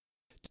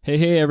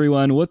Hey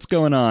everyone, what's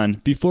going on?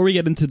 Before we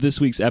get into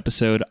this week's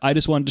episode, I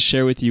just wanted to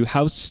share with you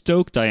how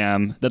stoked I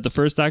am that the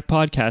First Act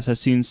podcast has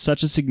seen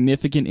such a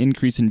significant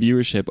increase in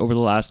viewership over the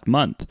last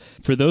month.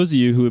 For those of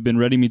you who have been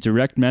writing me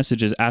direct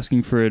messages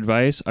asking for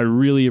advice, I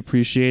really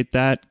appreciate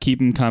that. Keep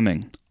them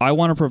coming. I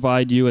want to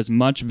provide you as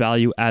much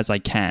value as I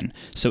can.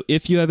 So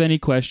if you have any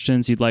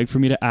questions you'd like for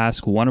me to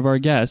ask one of our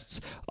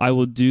guests, I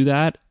will do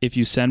that if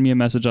you send me a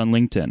message on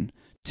LinkedIn.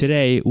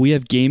 Today, we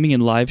have gaming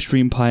and live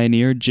stream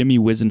pioneer Jimmy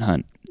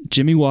Whisenhunt.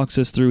 Jimmy walks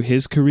us through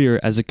his career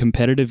as a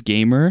competitive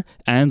gamer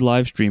and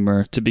live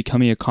streamer to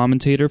becoming a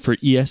commentator for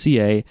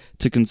ESEA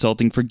to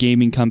consulting for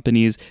gaming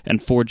companies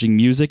and forging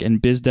music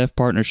and biz dev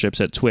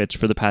partnerships at Twitch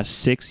for the past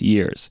 6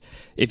 years.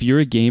 If you're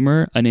a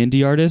gamer, an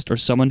indie artist, or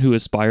someone who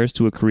aspires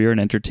to a career in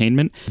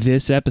entertainment,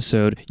 this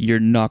episode you're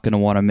not going to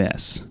want to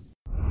miss.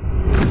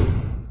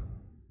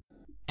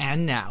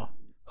 And now,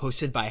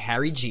 hosted by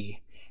Harry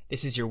G,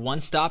 this is your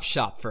one-stop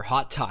shop for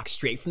hot talk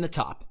straight from the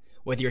top.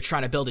 Whether you're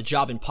trying to build a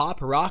job in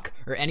pop, rock,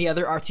 or any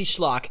other artsy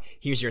schlock,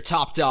 here's your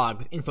top dog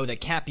with info that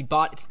can't be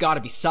bought, it's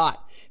gotta be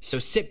sought. So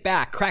sit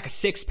back, crack a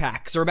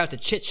six-pack, cause we're about to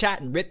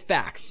chit-chat and rip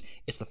facts.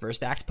 It's the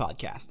First Act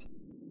Podcast.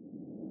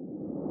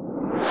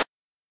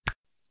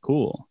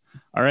 Cool.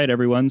 All right,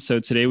 everyone. So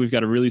today we've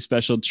got a really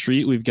special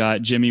treat. We've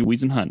got Jimmy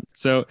Whisenhunt.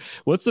 So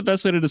what's the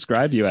best way to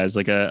describe you as?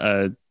 Like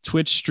a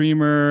Twitch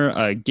streamer,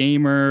 a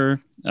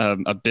gamer,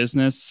 a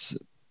business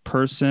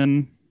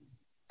person?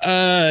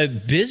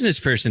 Business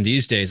person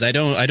these days. I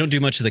don't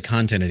do much of the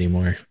content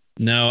anymore.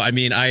 No, I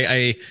mean,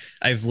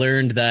 I've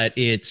learned that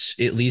it's,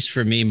 at least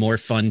for me, more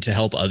fun to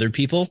help other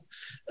people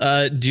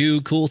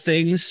do cool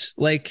things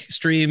like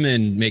stream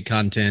and make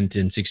content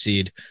and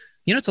succeed.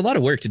 You know, it's a lot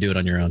of work to do it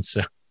on your own.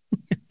 So,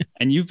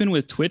 and you've been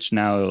with Twitch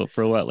now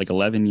for what, like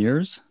 11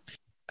 years?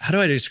 How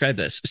do I describe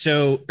this?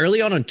 So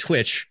early on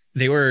Twitch,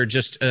 they were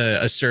just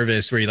a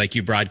service where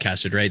you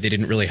broadcasted, right? They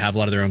didn't really have a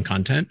lot of their own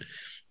content.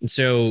 And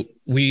so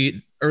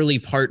we early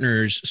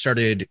partners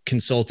started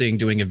consulting,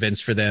 doing events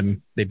for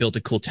them. They built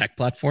a cool tech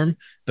platform,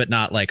 but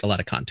not like a lot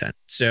of content.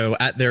 So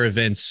at their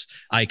events,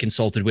 I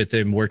consulted with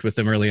them, worked with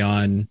them early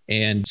on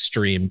and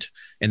streamed.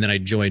 And then I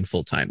joined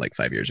full time like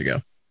 5 years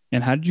ago.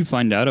 And how did you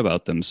find out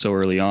about them so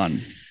early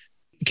on?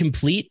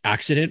 Complete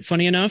accident,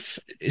 funny enough.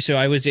 So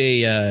I was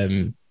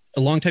a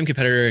longtime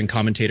competitor and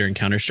commentator in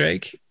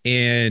Counter-Strike,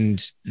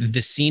 and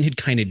the scene had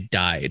kind of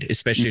died,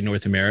 especially in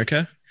North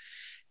America.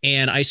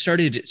 And I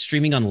started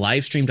streaming on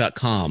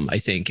livestream.com. I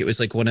think it was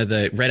like one of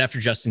the right after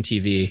Justin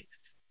TV,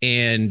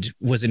 and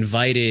was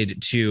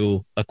invited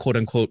to a quote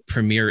unquote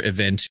premiere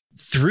event.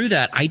 Through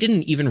that, I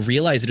didn't even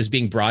realize it was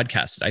being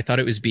broadcasted. I thought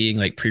it was being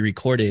like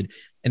pre-recorded.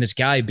 And this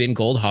guy, Ben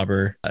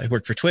Goldhaber, who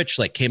worked for Twitch,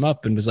 like came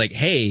up and was like,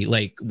 hey,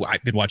 like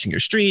I've been watching your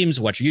streams,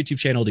 watch your YouTube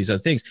channel, these other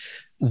things.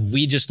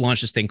 We just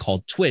launched this thing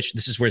called Twitch.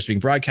 This is where it's being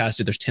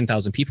broadcasted. There's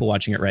 10,000 people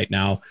watching it right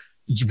now.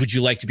 Would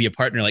you like to be a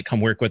partner? Like come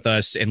work with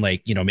us and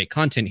like, you know, make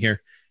content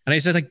here. And I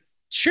said like,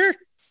 sure.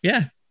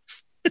 Yeah.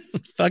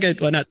 Fuck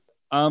it. Why not?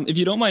 If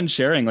you don't mind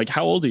sharing, like,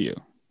 how old are you?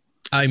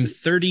 I'm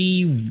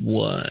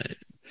 31.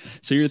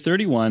 So you're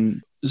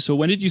 31. So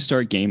when did you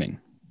start gaming?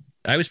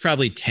 I was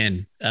probably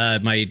 10. I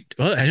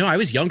know I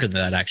was younger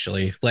than that,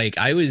 actually. Like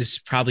I was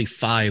probably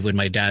 5 when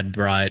my dad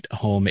brought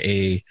home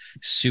a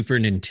Super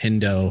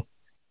Nintendo,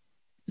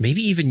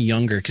 maybe even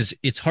younger, because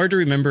it's hard to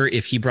remember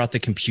if he brought the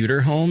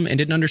computer home and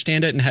didn't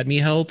understand it and had me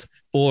help,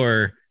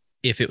 or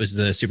if it was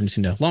the Super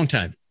Nintendo. Long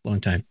time.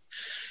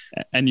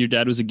 And your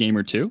dad was a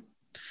gamer too?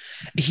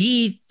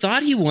 He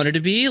thought he wanted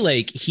to be.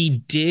 Like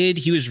he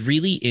was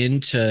really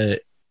into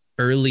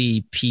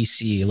early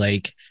PC,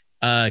 like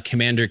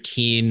Commander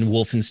Keen,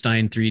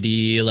 Wolfenstein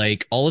 3D,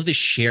 like all of the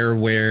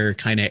shareware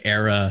kind of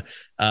era.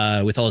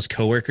 With all his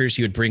coworkers,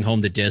 he would bring home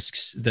the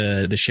discs,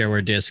 the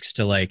shareware discs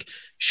to like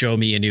show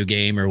me a new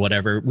game or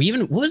whatever.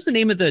 What was the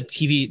name of the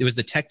TV? It was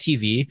the Tech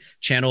TV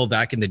channel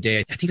back in the day.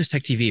 I think it was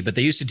Tech TV, but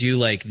they used to do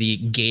like the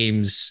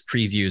games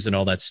previews and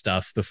all that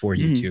stuff before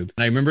YouTube. And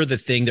I remember the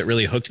thing that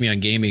really hooked me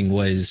on gaming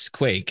was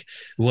Quake.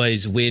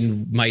 Was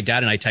when my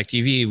dad and I, Tech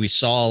TV, we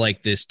saw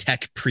like this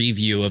tech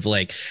preview of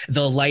like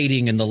the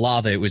lighting and the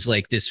lava. It was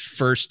like this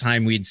first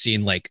time we'd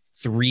seen like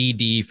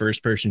 3D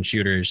first person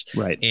shooters.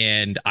 Right.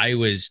 And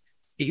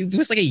it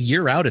was like a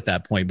year out at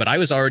that point, but I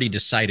was already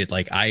decided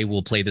like I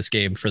will play this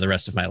game for the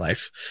rest of my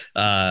life.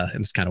 And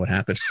it's kind of what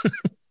happened.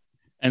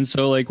 And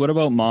so like, what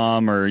about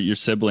mom or your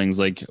siblings?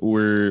 Like,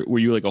 were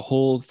you like a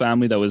whole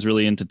family that was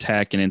really into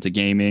tech and into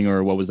gaming,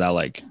 or what was that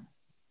like?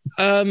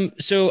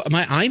 So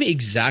I'm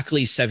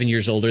exactly 7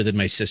 years older than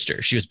my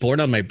sister. She was born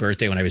on my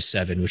birthday when I was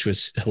 7, which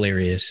was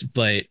hilarious.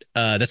 But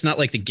that's not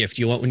like the gift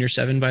you want when you're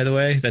 7, by the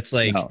way. That's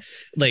like, No.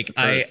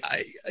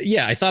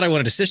 I thought I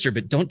wanted a sister,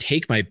 but don't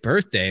take my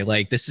birthday.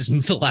 Like this is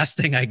the last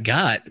thing I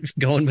got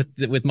going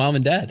with mom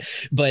and dad.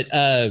 But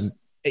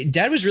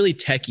dad was really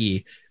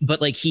techie,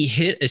 but like he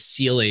hit a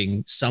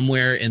ceiling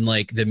somewhere in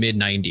like the mid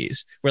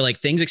 90s where like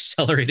things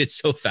accelerated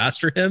so fast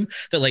for him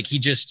that like he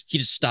just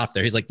stopped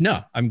there. He's like,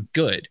 no, I'm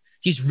good.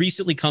 He's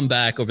recently come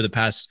back over the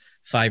past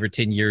 5 or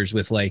 10 years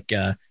with like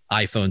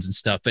iPhones and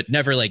stuff, but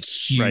never like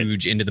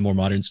huge into the more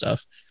modern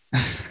stuff.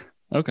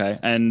 Okay.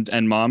 And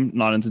mom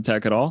not into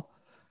tech at all?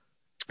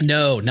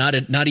 No,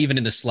 not even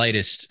in the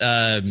slightest.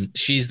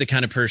 She's the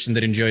kind of person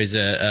that enjoys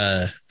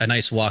a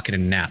nice walk and a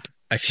nap.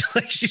 I feel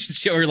like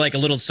she's or like a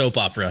little soap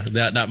opera.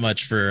 Not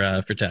much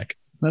for tech.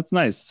 That's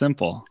nice.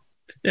 Simple.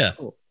 Yeah.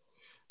 Cool.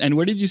 And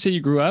where did you say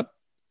you grew up?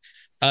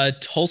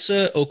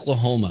 Tulsa,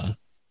 Oklahoma.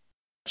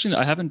 Actually,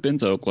 I haven't been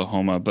to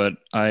Oklahoma, but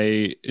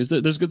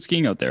there's good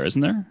skiing out there,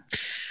 isn't there?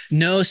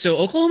 No, so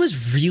Oklahoma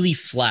is really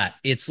flat.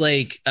 It's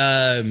like,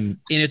 and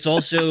it's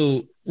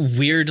also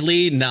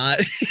weirdly not.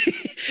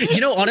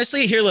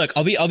 Honestly, here, look,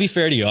 I'll be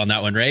fair to you on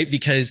that one, right?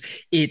 Because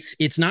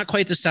it's not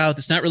quite the South,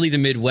 it's not really the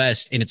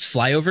Midwest, and it's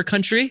flyover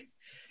country.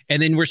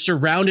 And then we're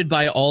surrounded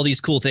by all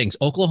these cool things.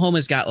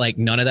 Oklahoma's got like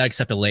none of that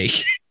except a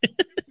lake.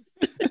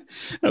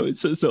 Oh,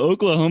 so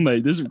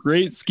Oklahoma, there's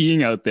great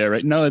skiing out there,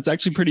 right? No, it's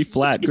actually pretty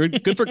flat.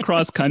 Good for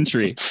cross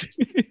country.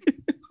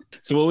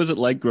 So what was it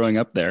like growing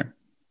up there?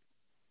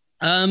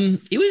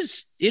 It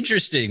was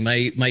interesting.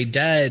 My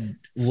dad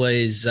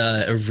was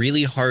a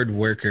really hard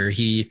worker.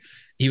 He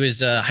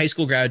was a high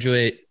school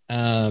graduate,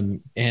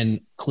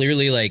 and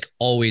clearly like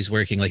always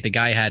working. Like the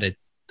guy had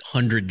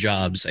 100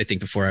 jobs, I think,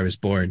 before I was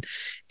born,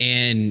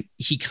 and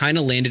he kind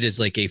of landed as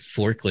like a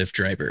forklift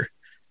driver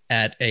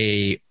at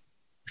a.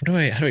 How do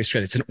I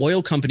describe it? It's an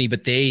oil company,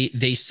 but they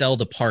sell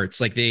the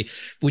parts. Like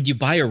when you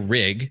buy a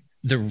rig,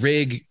 the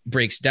rig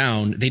breaks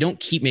down. They don't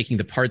keep making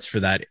the parts for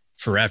that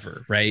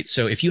forever, right?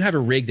 So if you have a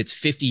rig that's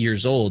 50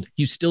 years old,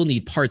 you still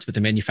need parts, but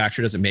the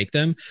manufacturer doesn't make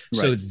them.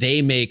 Right. So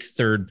they make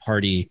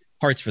third-party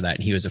parts for that.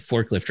 And he was a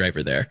forklift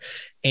driver there.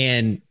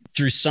 And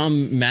through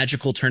some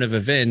magical turn of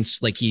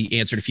events, like he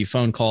answered a few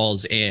phone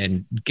calls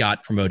and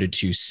got promoted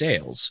to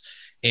sales.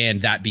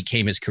 And that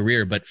became his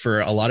career. But for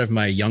a lot of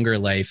my younger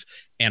life,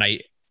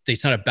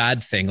 it's not a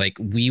bad thing. Like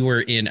we were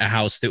in a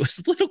house that was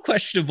a little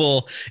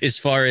questionable as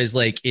far as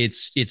like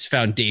its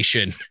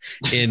foundation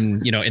in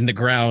the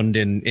ground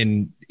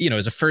and it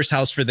was a first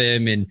house for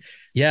them. And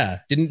yeah,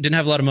 didn't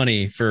have a lot of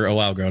money for a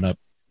while growing up.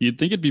 You'd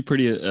think it'd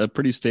be a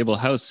pretty stable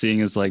house,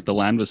 seeing as like the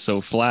land was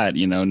so flat,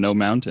 no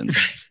mountains.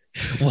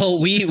 Well,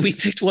 we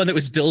picked one that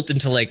was built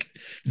into like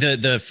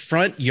the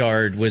front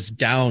yard was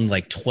down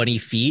like 20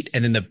 feet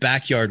and then the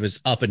backyard was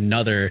up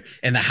another,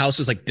 and the house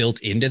was like built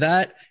into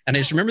that. And I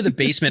just remember the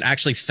basement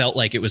actually felt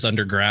like it was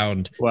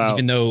underground. Wow.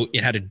 Even though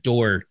it had a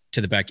door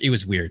to the back. It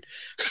was weird.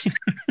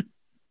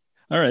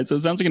 All right. So it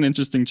sounds like an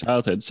interesting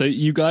childhood. So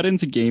you got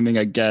into gaming,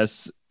 I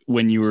guess,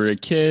 when you were a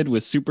kid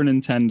with Super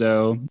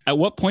Nintendo. At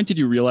what point did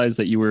you realize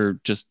that you were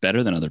just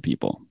better than other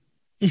people?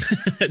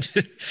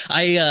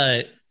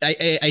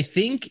 I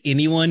think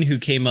anyone who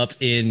came up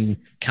in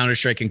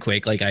Counter-Strike and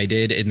Quake like I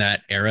did in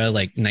that era,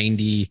 like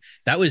 90,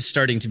 that was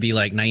starting to be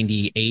like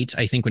 98,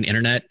 I think, when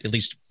internet, at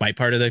least my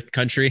part of the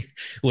country,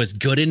 was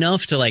good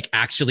enough to like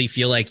actually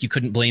feel like you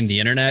couldn't blame the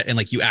internet and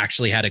like you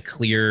actually had a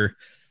clear,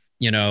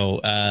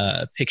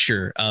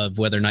 picture of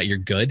whether or not you're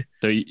good.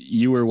 So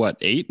you were what,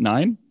 8,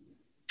 9?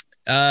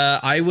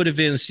 I would have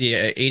been,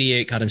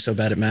 88, God, I'm so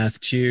bad at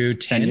math, to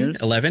 10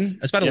 11.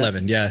 That's about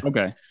 11. Yeah.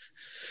 Okay.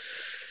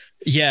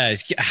 Yeah,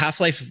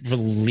 Half-Life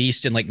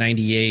released in like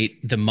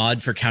 98. The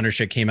mod for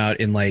Counter-Strike came out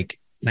in like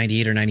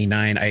 98 or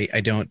 99.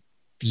 I don't,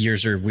 the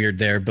years are weird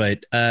there.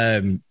 But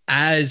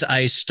as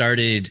I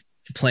started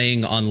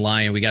playing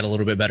online, we got a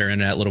little bit better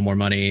internet, a little more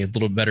money, a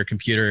little better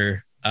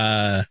computer.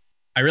 I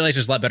realized it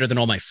was a lot better than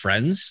all my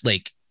friends,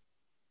 like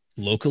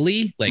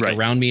locally, like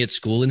around me at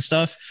school and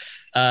stuff.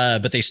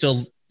 But they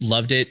still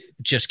loved it,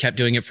 just kept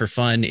doing it for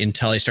fun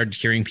until I started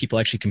hearing people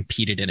actually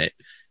competed in it.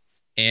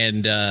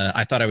 And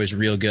I thought I was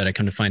real good. I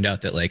come to find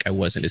out that like I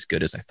wasn't as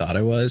good as I thought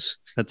I was.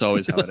 That's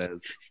always how it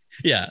is.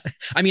 Yeah.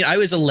 I mean, I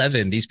was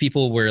 11. These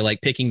people were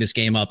like picking this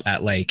game up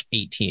at like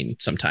 18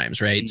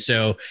 sometimes, right? Mm-hmm.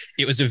 So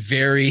it was a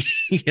very,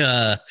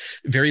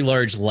 very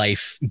large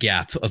life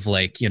gap of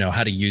like,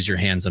 how to use your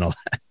hands and all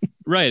that.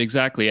 Right,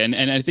 exactly. And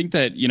I think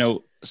that,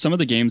 some of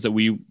the games that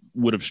we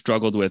would have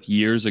struggled with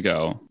years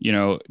ago,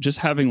 just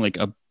having like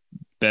a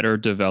better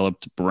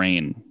developed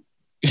brain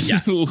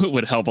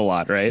would help a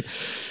lot, right?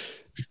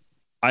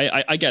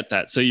 I get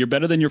that. So you're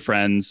better than your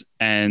friends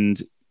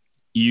and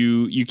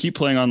you keep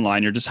playing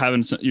online. You're just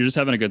having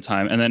a good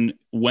time. And then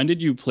when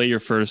did you play your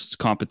first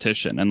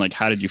competition and like,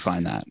 how did you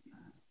find that?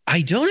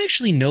 I don't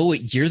actually know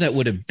what year that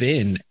would have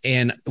been.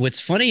 And what's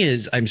funny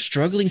is I'm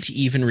struggling to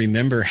even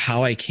remember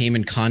how I came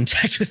in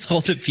contact with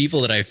all the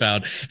people that I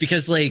found,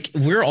 because like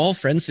we're all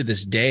friends to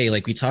this day.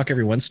 Like we talk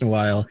every once in a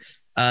while.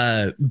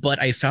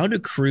 But I found a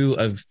crew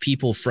of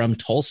people from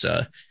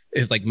Tulsa,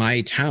 like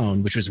my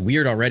town, which was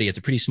weird already. It's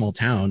a pretty small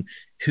town,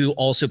 who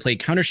also played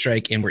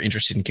Counter-Strike and were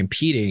interested in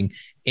competing.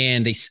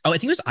 And I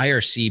think it was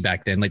IRC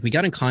back then. Like we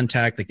got in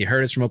contact, like they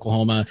heard us from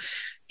Oklahoma,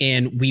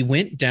 and we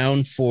went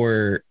down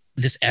for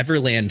this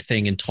Everland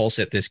thing in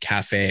Tulsa at this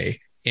cafe.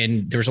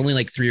 and there was only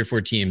like 3 or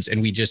 4 teams,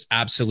 and we just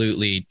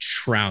absolutely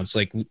trounced.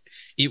 Like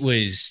it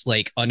was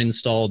like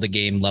uninstall the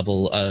game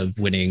level of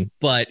winning,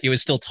 but it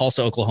was still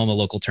Tulsa, Oklahoma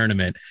local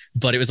tournament.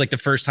 But it was like the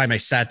first time I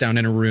sat down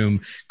in a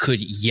room,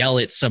 could yell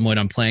at someone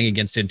I'm playing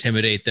against to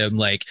intimidate them.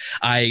 Like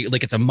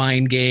it's a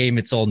mind game.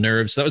 It's all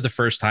nerves. So that was the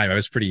first time. I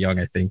was pretty young,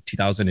 I think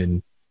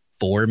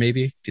 2004,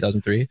 maybe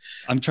 2003.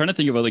 I'm trying to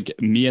think about like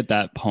me at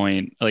that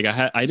point. Like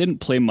I didn't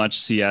play much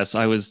CS.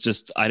 I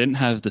didn't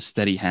have the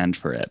steady hand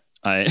for it.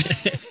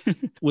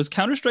 Was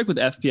Counter-Strike with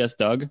FPS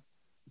Doug?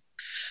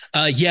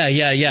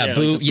 Yeah.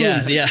 Boo. Like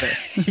Yeah.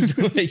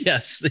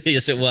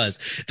 Yes, it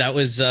was. That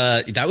was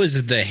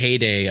the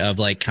heyday of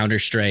like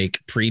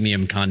Counter-Strike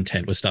premium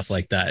content with stuff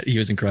like that. He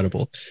was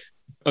incredible.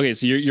 Okay,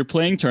 so you're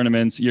playing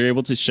tournaments. You're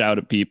able to shout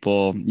at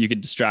people. You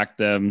could distract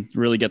them,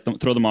 really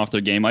throw them off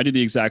their game. I do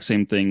the exact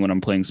same thing when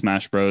I'm playing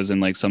Smash Bros. In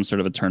like some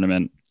sort of a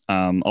tournament.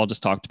 I'll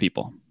just talk to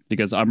people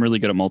because I'm really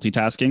good at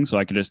multitasking. So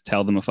I could just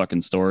tell them a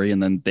fucking story,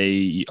 and then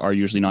they are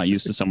usually not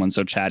used to someone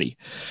so chatty.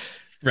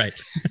 Right.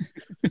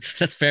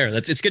 That's fair.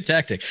 It's good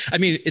tactic. I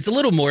mean, it's a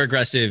little more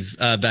aggressive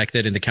back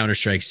then in the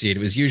Counter-Strike scene. It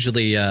was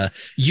usually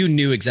you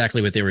knew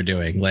exactly what they were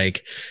doing.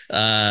 Like,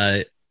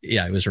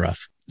 it was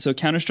rough. So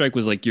Counter-Strike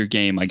was like your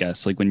game, I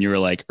guess, like when you were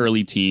like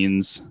early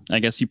teens. I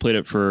guess you played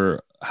it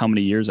for how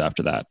many years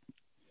after that?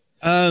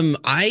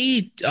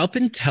 I up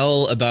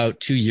until about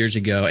 2 years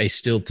ago, I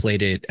still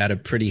played it at a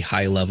pretty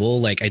high level.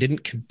 Like I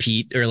didn't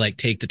compete or like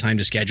take the time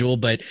to schedule,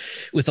 but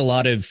with a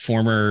lot of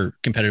former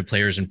competitive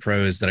players and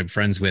pros that I'm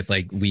friends with,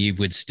 like we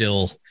would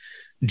still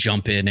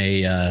jump in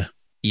a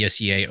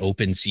ESEA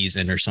open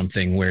season or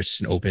something where it's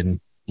an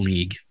open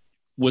league.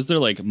 Was there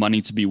like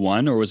money to be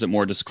won, or was it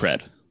more just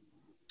cred?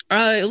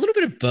 A little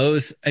bit of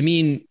both. I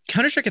mean,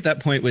 Counter-Strike at that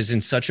point was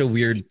in such a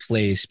weird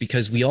place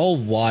because we all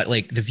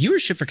like the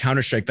viewership for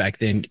Counter-Strike back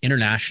then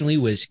internationally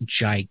was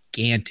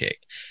gigantic.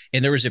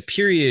 And there was a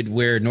period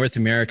where North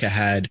America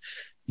had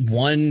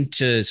 1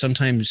 to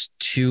sometimes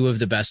 2 of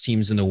the best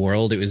teams in the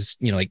world. It was,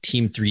 like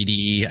Team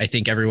 3D. I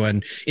think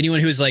anyone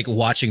who was like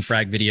watching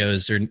frag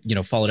videos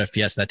or, followed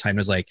FPS that time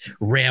was like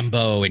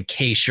Rambo and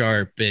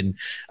K-Sharp and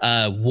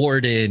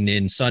Warden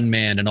and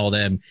Sunman and all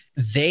them.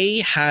 They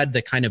had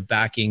the kind of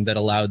backing that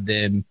allowed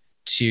them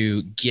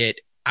to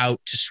get out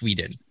to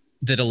Sweden,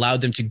 that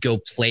allowed them to go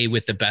play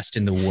with the best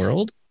in the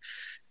world.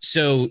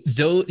 So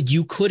though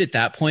you could at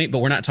that point, but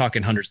we're not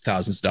talking hundreds of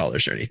thousands of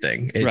dollars or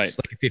anything. It's right.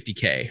 Like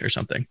 $50K or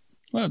something.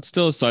 Well, it's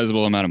still a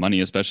sizable amount of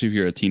money, especially if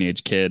you're a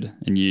teenage kid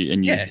and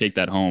you take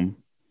that home.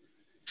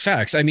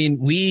 Facts. I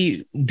mean,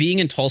 being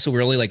in Tulsa,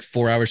 we're only like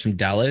 4 hours from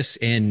Dallas,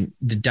 and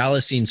the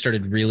Dallas scene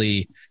started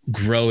really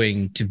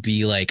growing to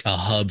be like a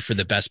hub for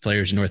the best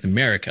players in North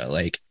America.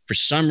 Like for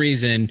some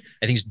reason,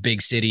 I think it's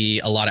big city,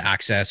 a lot of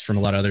access from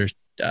a lot of other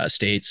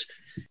states.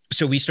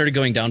 So we started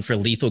going down for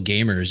Lethal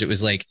Gamers. It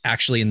was like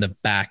actually in the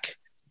back.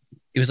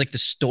 It was like the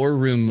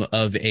storeroom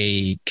of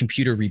a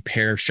computer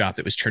repair shop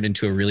that was turned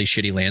into a really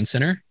shitty LAN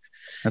center.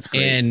 That's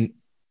great. And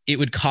it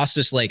would cost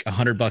us like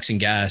 $100 in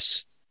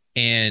gas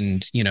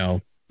and,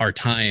 our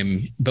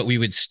time, but we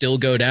would still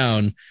go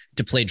down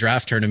to play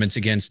draft tournaments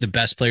against the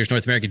best players in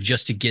North America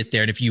just to get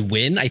there. And if you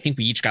win, I think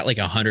we each got like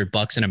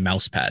 $100 and a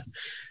mouse pad.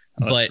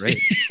 Oh,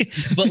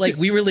 but like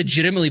we were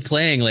legitimately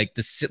playing like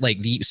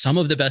some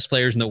of the best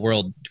players in the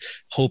world,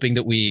 hoping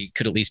that we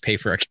could at least pay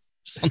for our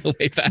gas on the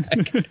way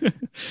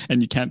back.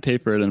 And you can't pay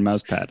for it in a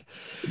mouse pad.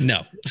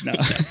 No.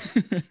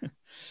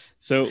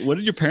 So what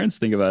did your parents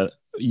think about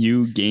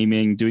you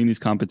gaming, doing these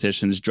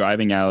competitions,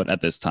 driving out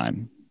at this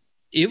time?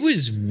 It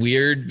was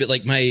weird, but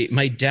like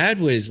my dad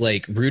was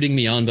like rooting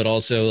me on, but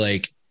also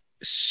like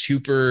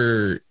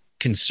super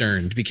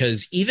concerned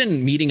because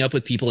even meeting up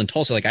with people in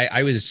Tulsa, like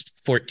I was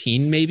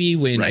 14 maybe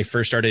when I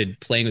first started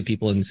playing with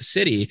people in the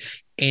city,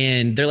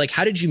 and they're like,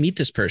 how did you meet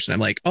this person? I'm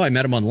like, oh, I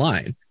met him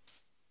online.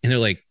 And they're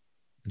like,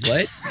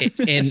 what?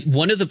 And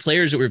one of the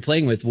players that we were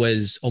playing with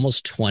was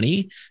almost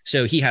 20.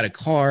 So he had a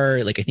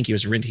car, like I think he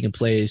was renting a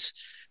place.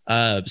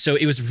 So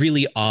it was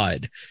really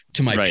odd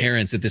to my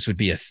parents that this would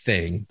be a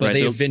thing, but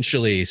they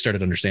eventually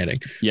started understanding.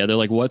 Yeah. They're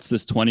like, what's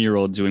this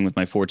 20-year-old doing with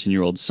my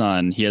 14-year-old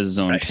son? He has his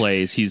own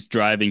place. He's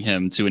driving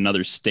him to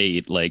another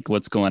state. Like,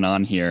 what's going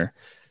on here?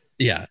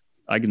 Yeah.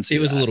 I can see it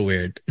was a little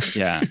weird.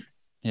 Yeah.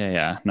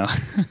 No.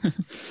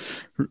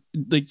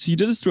 Like, so you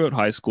did this throughout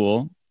high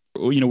school.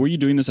 Were you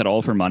doing this at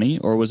all for money,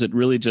 or was it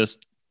really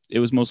it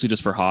was mostly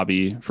just for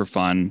hobby, for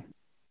fun?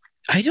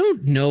 I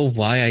don't know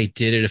why I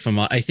did it.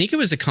 I think it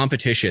was a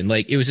competition.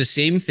 Like it was the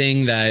same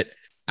thing that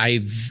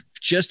I've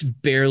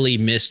just barely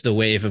missed the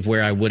wave of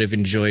where I would have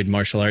enjoyed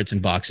martial arts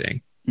and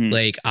boxing.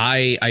 Like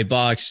I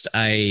boxed,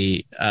 before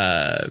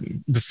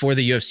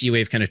the UFC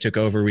wave kind of took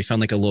over, we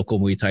found like a local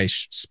Muay Thai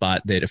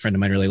spot that a friend of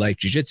mine really liked,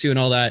 jiu-jitsu and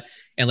all that.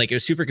 And like, it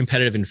was super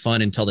competitive and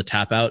fun until the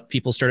tap out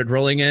people started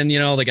rolling in,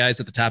 the guys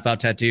with the tap out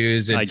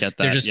tattoos. And I get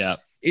that.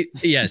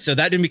 So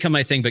that didn't become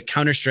my thing, but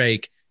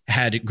Counter-Strike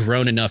had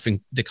grown enough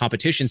in the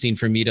competition scene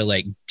for me to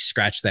like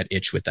scratch that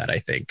itch with that, I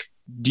think.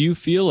 Do you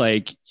feel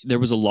like there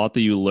was a lot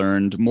that you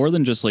learned more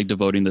than just like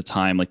devoting the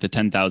time, like the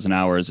 10,000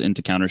 hours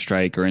into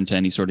Counter-Strike or into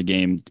any sort of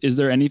game? Is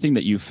there anything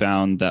that you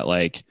found that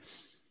like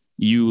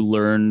you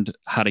learned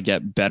how to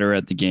get better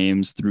at the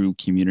games through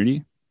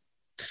community?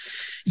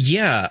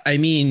 Yeah, I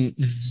mean,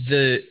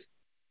 it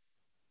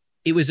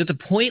was at the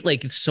point,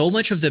 like, so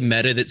much of the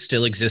meta that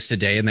still exists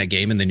today in that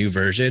game in the new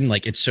version,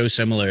 like, it's so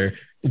similar,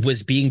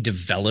 was being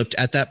developed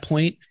at that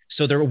point.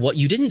 So what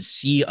you didn't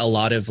see a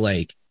lot of,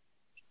 like,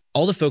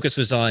 all the focus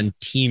was on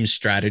team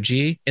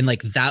strategy, and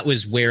like that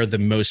was where the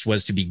most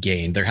was to be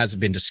gained. There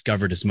hasn't been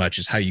discovered as much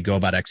as how you go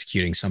about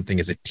executing something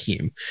as a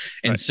team.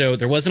 And so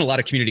there wasn't a lot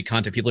of community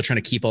content. People are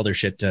trying to keep all their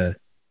shit to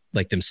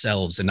like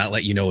themselves and not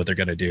let you know what they're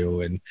going to do.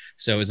 And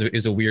so it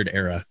was a weird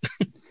era.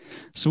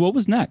 So what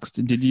was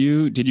next? Did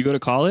you go to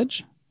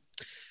college?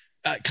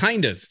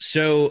 Kind of.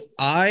 So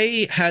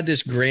I had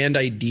this grand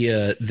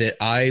idea that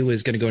I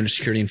was going to go into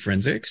security and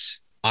forensics.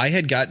 I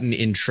had gotten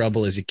in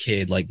trouble as a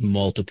kid, like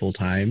multiple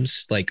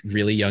times, like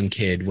really young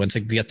kid. Once I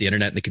got the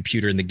internet and the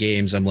computer and the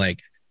games, I'm like,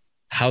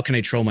 how can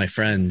I troll my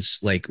friends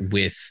like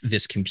with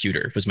this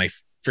computer? Was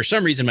for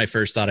some reason, my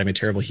first thought. I'm a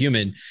terrible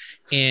human.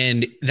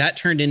 And that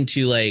turned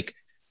into like,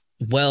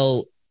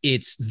 well,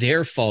 it's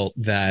their fault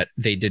that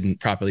they didn't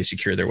properly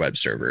secure their web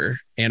server.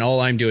 And all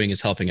I'm doing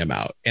is helping them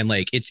out. And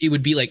like, it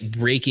would be like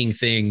breaking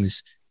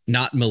things,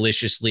 not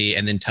maliciously,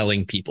 and then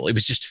telling people. It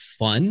was just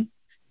fun.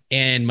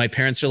 And my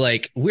parents are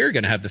like, we're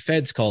going to have the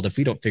feds called if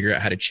we don't figure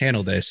out how to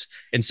channel this.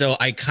 And so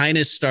I kind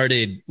of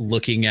started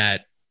looking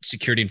at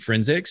security and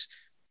forensics,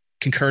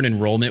 concurrent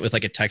enrollment with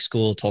like a tech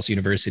school, Tulsa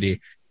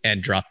University,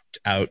 and dropped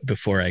out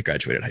before I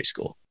graduated high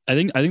school. I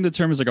think the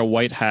term is like a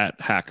white hat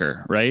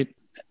hacker, right?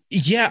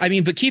 Yeah, I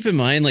mean, but keep in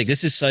mind, like,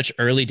 this is such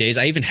early days.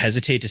 I even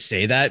hesitate to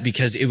say that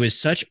because it was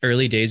such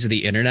early days of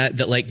the internet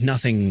that like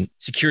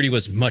security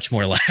was much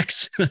more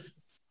lax.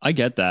 I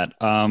get that.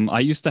 I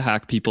used to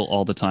hack people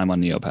all the time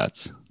on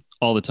Neopets.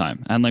 All the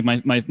time. And like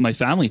my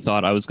family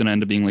thought I was going to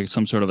end up being like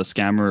some sort of a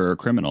scammer or a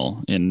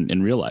criminal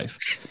in real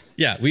life.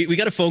 Yeah, we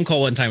got a phone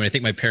call one time and I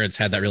think my parents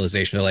had that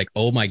realization. They're like,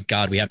 oh my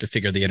God, we have to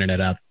figure the internet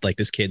out. Like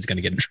this kid's going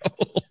to get in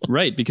trouble.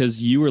 Right.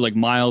 Because you were like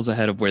miles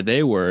ahead of where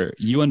they were.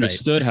 You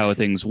understood how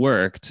things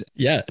worked.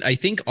 Yeah. I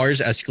think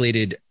ours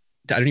escalated.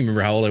 I don't even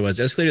remember how old I was.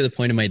 Escalated to the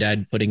point of my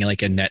dad putting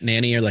like a net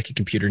nanny or like a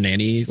computer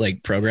nanny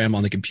like program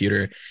on the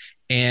computer.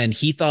 And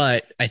he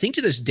thought, I think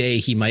to this day,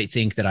 he might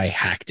think that I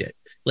hacked it.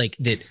 Like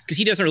that, because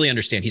he doesn't really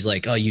understand. He's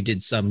like, oh, you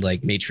did some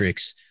like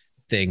matrix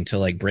thing to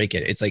like break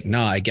it. It's like,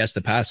 no, I guess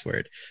the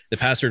password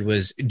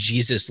was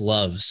Jesus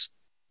loves,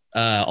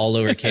 all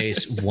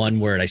lowercase, one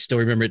word. I still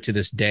remember it to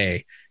this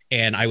day.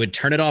 And I would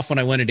turn it off when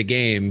I went into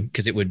game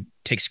because it would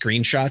take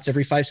screenshots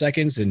every 5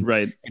 seconds and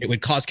it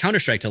would cause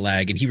Counter-Strike to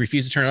lag. And he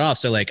refused to turn it off.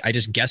 So like, I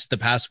just guessed the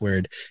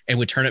password and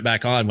would turn it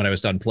back on when I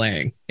was done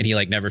playing. And he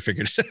like never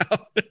figured it out.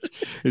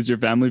 Is your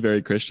family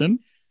very Christian?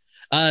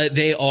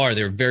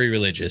 They're very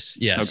religious.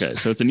 Yes. Okay.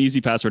 So it's an easy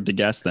password to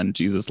guess then.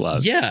 Jesus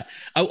loves. Yeah.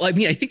 I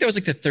mean, I think that was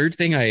like the third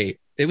thing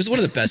it was one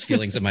of the best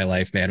feelings of my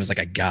life, man. It was like,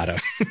 I got him.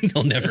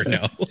 They'll never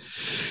know. Oh,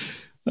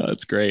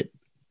 that's great.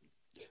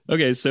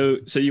 Okay. So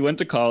you went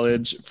to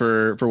college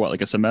for what,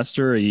 like a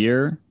semester, a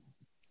year?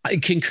 I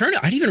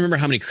don't even remember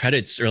how many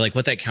credits or like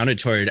what that counted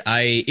toward.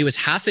 It was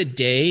half a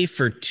day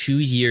for 2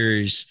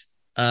 years.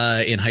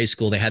 In high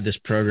school, they had this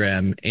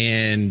program,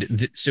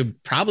 and so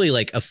probably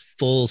like a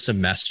full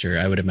semester,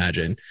 I would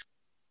imagine.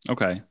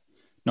 Okay,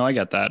 no, I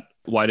get that.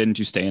 Why didn't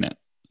you stay in it?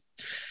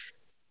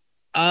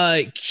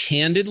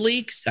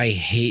 Candidly, I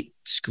hate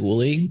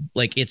schooling.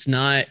 Like, it's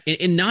not,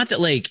 and not that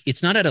like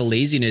it's not out of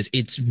laziness.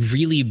 It's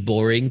really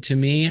boring to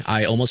me.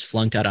 I almost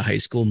flunked out of high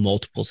school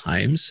multiple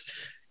times,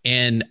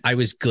 and I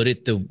was good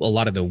at a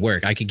lot of the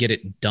work. I could get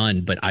it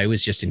done, but I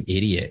was just an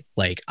idiot.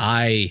 Like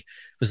I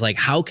was like,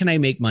 how can I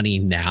make money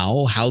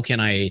now? How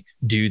can I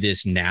do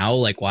this now?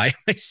 Like, why am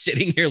I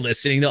sitting here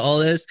listening to all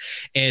this?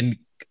 And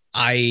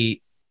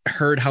I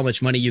heard how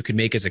much money you could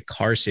make as a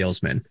car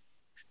salesman.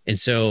 And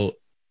so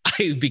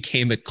I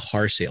became a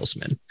car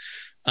salesman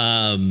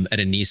at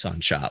a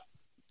Nissan shop.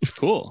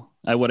 Cool.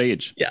 At what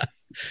age? Yeah.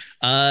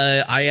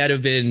 I had to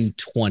have been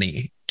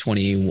 20,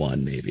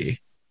 21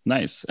 maybe.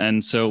 Nice.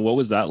 And so what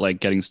was that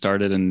like getting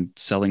started and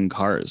selling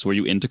cars? Were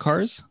you into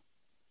cars?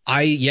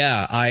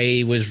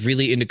 I was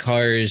really into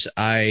cars.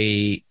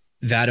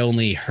 That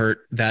only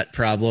hurt that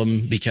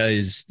problem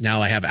because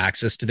now I have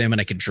access to them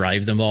and I could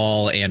drive them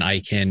all and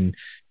I can,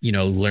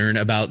 learn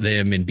about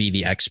them and be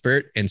the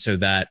expert. And so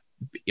that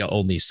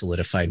only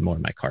solidified more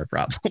my car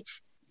problem.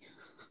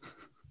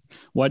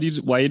 Why do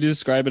you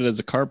describe it as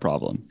a car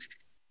problem?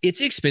 It's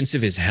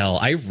expensive as hell.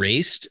 I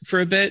raced for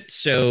a bit.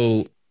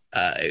 So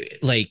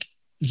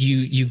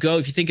you go,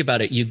 if you think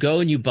about it, you go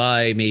and you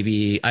buy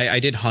maybe, I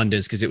did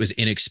Hondas because it was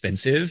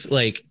inexpensive.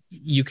 Like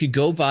you could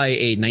go buy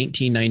a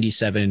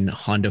 1997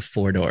 Honda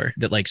 4-door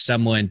that like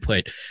someone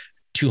put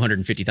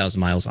 250,000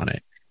 miles on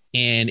it.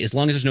 And as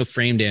long as there's no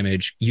frame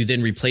damage, you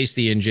then replace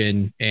the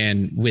engine.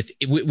 And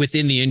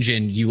within the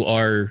engine, you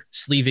are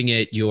sleeving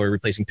it, you're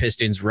replacing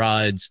pistons,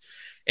 rods,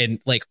 And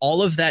like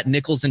all of that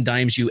nickels and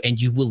dimes you, and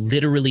you will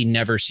literally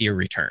never see a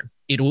return.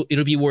 It'll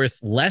be worth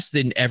less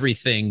than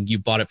everything you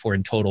bought it for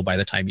in total by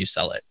the time you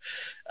sell it.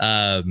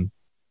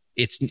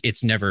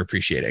 It's never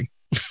appreciating.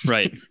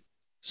 Right.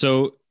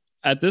 So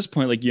at this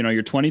point, like,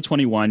 you're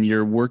 2021,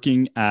 you're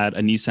working at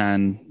a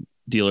Nissan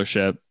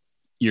dealership,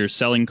 you're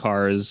selling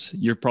cars,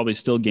 you're probably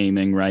still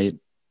gaming, right?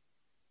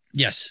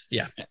 Yes.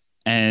 Yeah.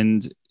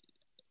 And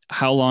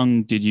how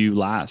long did you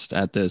last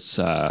at this,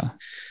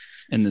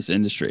 in this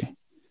industry?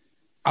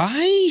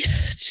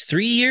 It's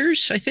 3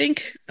 years, I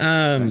think,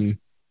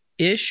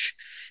 ish.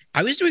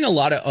 I was doing a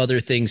lot of other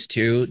things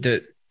too.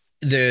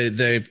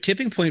 The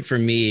tipping point for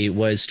me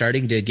was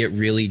starting to get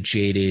really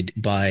jaded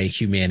by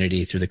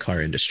humanity through the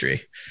car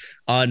industry.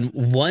 On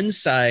one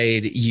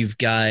side, you've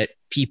got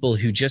people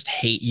who just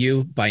hate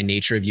you by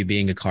nature of you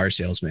being a car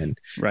salesman,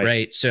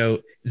 right?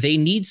 So they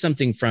need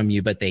something from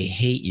you, but they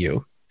hate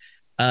you.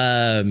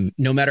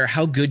 No matter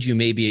how good you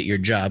may be at your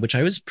job, which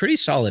I was pretty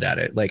solid at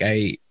it. Like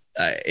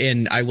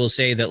and I will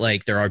say that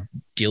like there are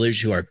dealers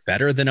who are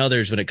better than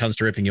others when it comes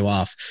to ripping you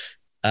off.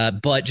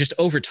 But just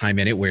overtime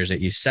in it wears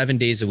at you 7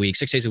 days a week,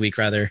 6 days a week,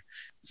 rather,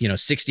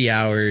 60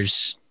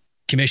 hours,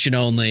 commission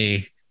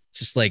only. It's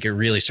just like, it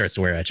really starts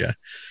to wear at you.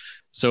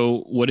 So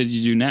what did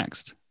you do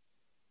next?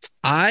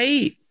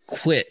 I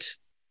quit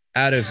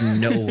out of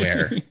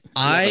nowhere.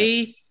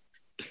 I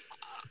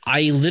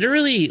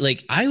literally,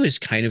 like, I was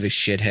kind of a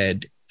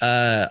shithead.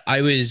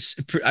 I was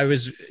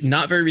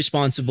not very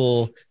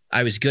responsible.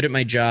 I was good at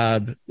my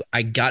job.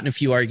 I got in a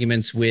few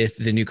arguments with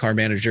the new car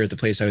manager at the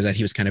place I was at.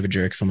 He was kind of a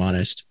jerk, if I'm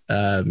honest.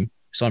 Saw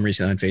him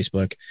recently on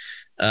Facebook.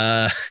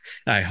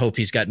 I hope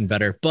he's gotten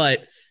better,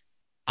 but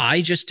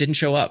I just didn't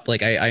show up.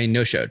 Like I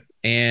no-showed,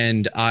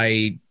 and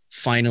I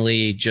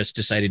finally just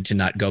decided to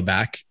not go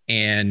back.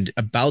 And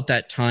about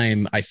that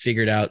time, I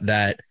figured out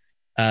that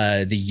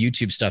the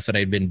YouTube stuff that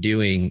I'd been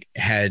doing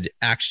had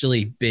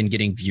actually been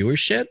getting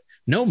viewership,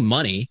 no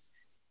money.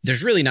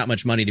 There's really not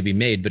much money to be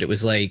made, but it was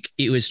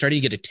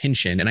starting to get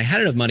attention, and I had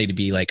enough money to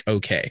be like,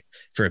 okay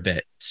for a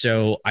bit.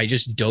 So I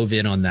just dove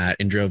in on that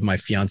and drove my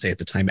fiance at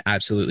the time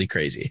absolutely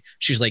crazy.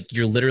 She's like,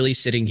 you're literally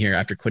sitting here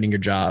after quitting your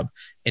job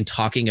and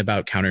talking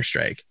about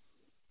Counter-Strike.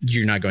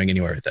 You're not going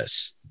anywhere with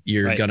this.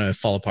 You're going to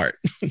fall apart.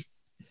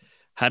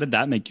 How did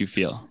that make you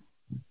feel?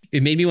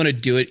 It made me want to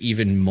do it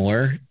even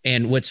more.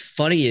 And what's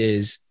funny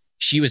is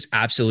she was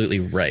absolutely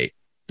right.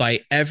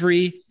 By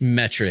every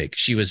metric,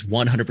 she was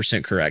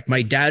 100% correct.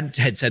 My dad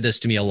had said this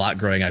to me a lot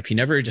growing up. He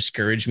never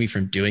discouraged me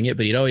from doing it,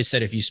 but he'd always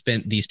said, if you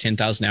spent these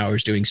 10,000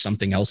 hours doing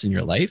something else in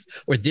your life,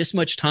 or this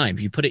much time,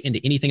 if you put it into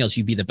anything else,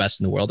 you'd be the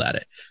best in the world at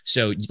it.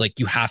 So like,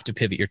 you have to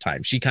pivot your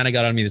time. She kind of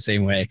got on me the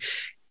same way,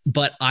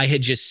 but I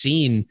had just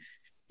seen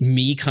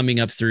me coming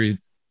up through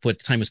what at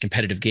the time was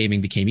competitive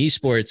gaming became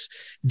esports,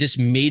 this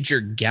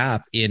major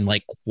gap in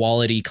like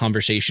quality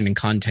conversation and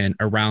content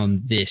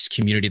around this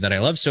community that I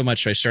love so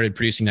much. So I started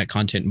producing that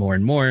content more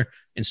and more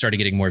and started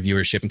getting more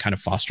viewership and kind of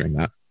fostering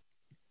that.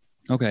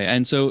 Okay.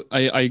 And so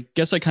I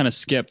guess I kind of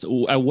skipped.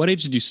 At what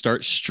age did you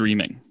start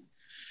streaming?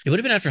 It would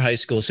have been after high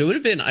school. So it would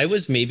have been, I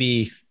was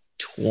maybe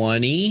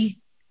 20.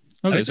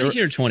 Okay, I was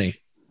 19 or 20.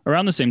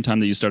 Around the same time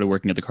that you started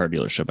working at the car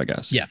dealership, I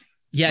guess. Yeah.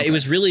 Yeah, okay. It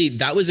was really,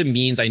 that was a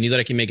means. I knew that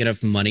I could make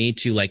enough money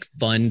to like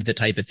fund the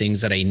type of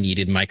things that I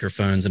needed,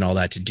 microphones and all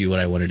that, to do what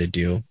I wanted to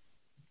do.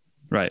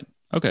 Right.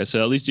 Okay.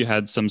 So at least you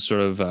had some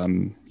sort of,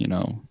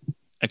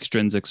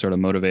 extrinsic sort of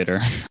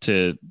motivator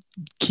to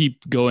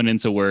keep going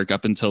into work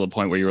up until the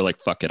point where you were like,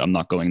 fuck it, I'm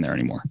not going there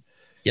anymore.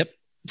 Yep.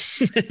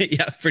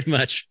 Yeah, pretty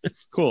much.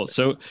 Cool.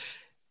 So,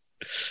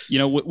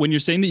 when you're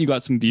saying that you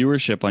got some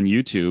viewership on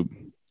YouTube,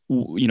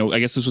 I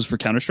guess this was for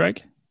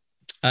Counter-Strike?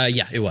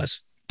 Yeah, it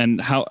was.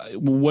 And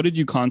what did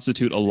you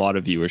constitute a lot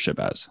of viewership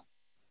as?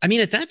 I mean,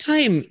 at that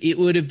time, it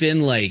would have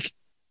been like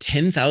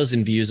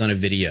 10,000 views on a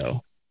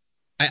video.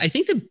 I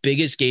think the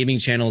biggest gaming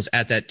channels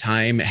at that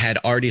time had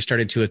already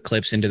started to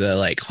eclipse into the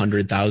like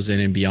 100,000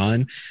 and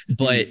beyond.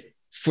 But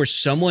for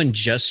someone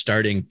just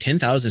starting,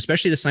 10,000,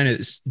 especially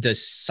the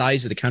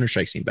size of the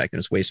Counter-Strike scene back then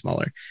was way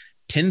smaller.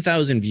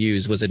 10,000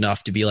 views was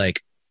enough to be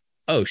like,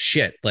 oh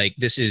shit, like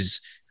this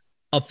is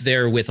up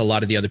there with a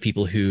lot of the other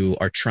people who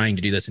are trying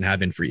to do this and have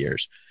been for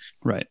years.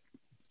 Right.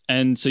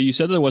 And so you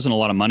said there wasn't a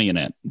lot of money in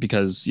it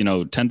because,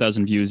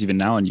 10,000 views even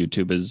now on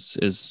YouTube is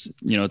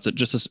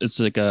it's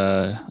like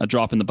a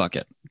drop in the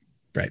bucket.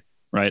 Right.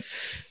 Right.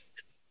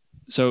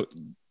 So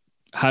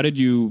how did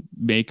you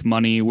make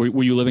money?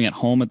 Were you living at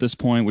home at this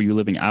point? Were you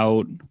living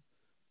out?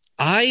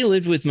 I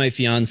lived with my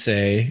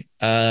fiance,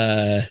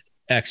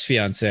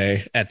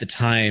 ex-fiance at the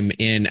time,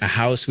 in a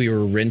house we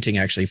were renting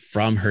actually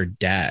from her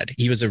dad.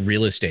 He was a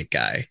real estate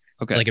guy.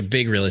 Okay. Like a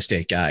big real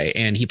estate guy.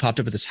 And he popped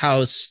up at this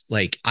house.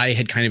 Like I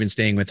had kind of been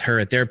staying with her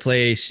at their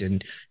place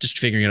and just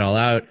figuring it all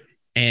out.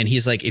 And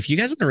he's like, if you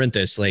guys want to rent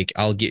this, like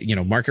I'll get,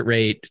 market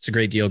rate. It's a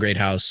great deal, great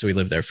house. So we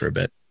lived there for a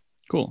bit.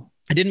 Cool.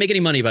 I didn't make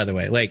any money, by the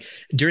way. Like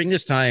during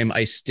this time,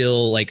 I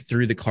still like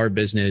through the car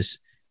business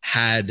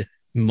had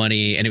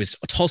money, and it was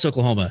Tulsa,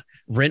 Oklahoma.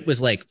 Rent was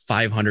like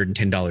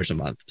 $510 a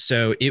month.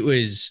 So it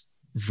was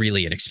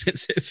really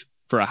inexpensive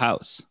for a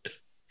house.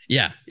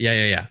 Yeah.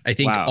 I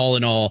think Wow. all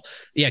in all,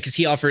 yeah, because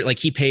he offered, like,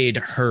 he paid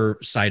her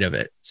side of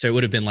it. So it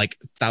would have been like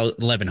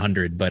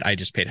 1,100, but I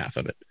just paid half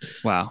of it.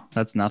 Wow.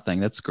 That's nothing.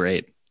 That's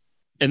great.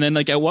 And then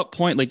like at what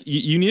point, like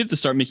you needed to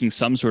start making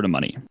some sort of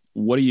money.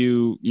 What are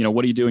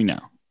what are you doing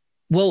now?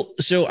 Well,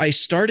 so I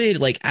started,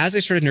 like, as I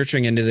started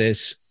nurturing into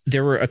this,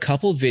 there were a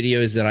couple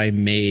videos that I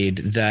made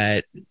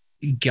that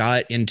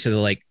got into the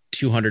like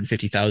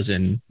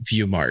 250,000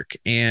 view mark.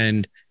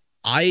 And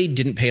I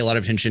didn't pay a lot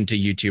of attention to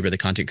YouTube or the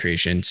content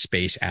creation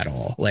space at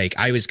all. Like,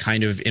 I was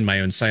kind of in my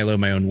own silo,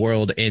 my own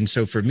world. And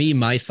so for me,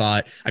 my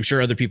thought, I'm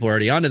sure other people are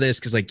already onto this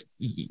because like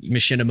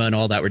Machinima and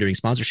all that were doing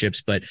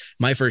sponsorships. But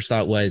my first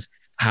thought was,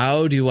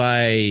 how do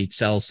I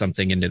sell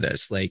something into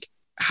this? Like,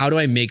 how do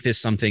I make this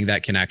something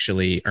that can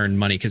actually earn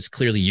money? Because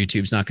clearly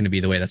YouTube's not going to be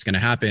the way that's going to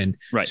happen.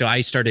 Right. So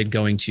I started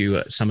going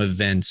to some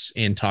events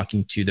and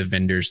talking to the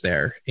vendors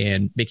there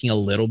and making a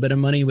little bit of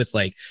money with,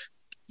 like,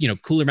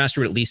 Cooler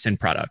Master would at least send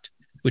product,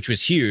 which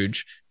was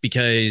huge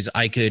because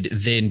I could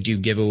then do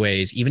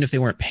giveaways, even if they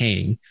weren't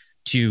paying,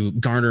 to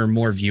garner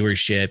more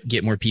viewership,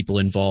 get more people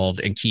involved,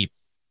 and keep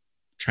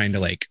trying to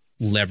like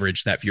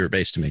leverage that viewer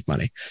base to make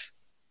money.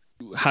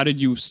 How did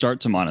you start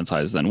to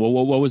monetize then? What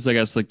was, I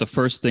guess, like the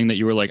first thing that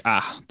you were like,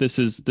 this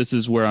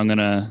is where I'm going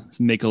to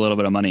make a little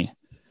bit of money?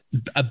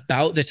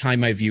 About the time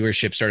my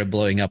viewership started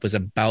blowing up was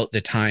about the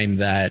time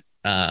that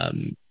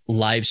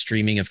live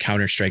streaming of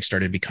Counter-Strike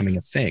started becoming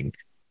a thing.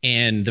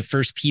 And the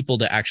first people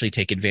to actually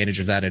take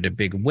advantage of that in a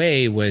big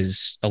way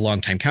was a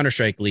longtime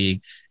Counter-Strike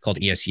league called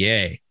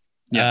ESEA.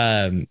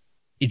 Yeah.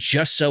 It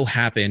just so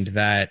happened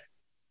that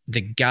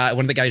one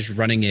of the guys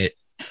running it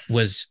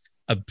was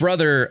a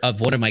brother of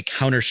one of my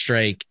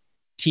Counter-Strike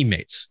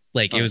teammates.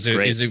 Like, it was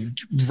a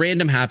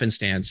random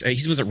happenstance.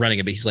 He wasn't running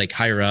it, but he's like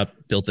higher up,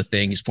 built the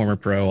thing. He's former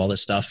pro, all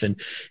this stuff. And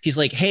he's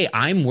like, hey,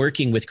 I'm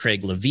working with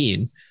Craig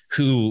Levine,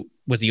 who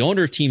was the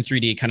owner of Team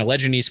 3D, kind of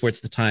legend esports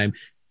at the time,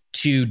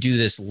 to do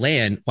this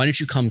LAN. Why don't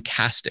you come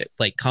cast it?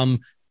 Like, come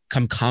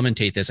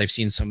commentate this. I've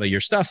seen some of your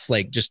stuff.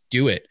 Like, just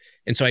do it.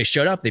 And so I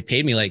showed up. They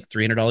paid me like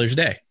 $300 a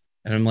day.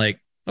 And I'm like,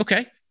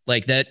 okay,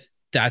 like that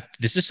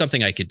this is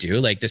something I could do.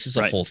 Like, this is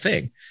a whole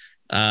thing.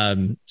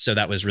 So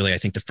that was really, I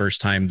think, the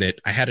first time that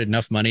I had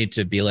enough money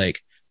to be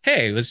like,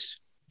 hey, it was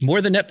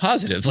more than net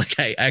positive. Like,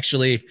 I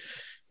actually,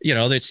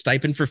 there's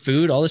stipend for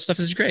food. All this stuff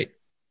is great.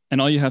 And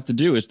all you have to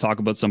do is talk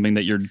about something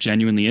that you're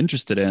genuinely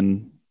interested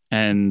in,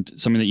 and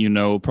something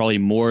that probably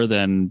more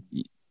than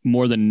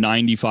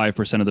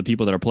 95% of the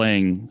people that are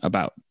playing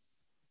about.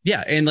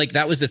 Yeah. And like,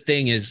 that was the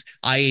thing is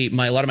a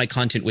lot of my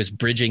content was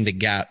bridging the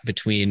gap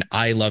between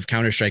I love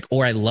Counter-Strike,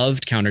 or I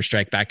loved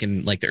Counter-Strike back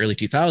in like the early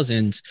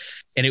 2000s.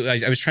 And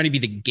I was trying to be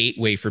the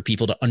gateway for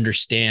people to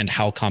understand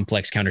how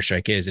complex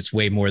Counter-Strike is. It's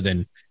way more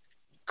than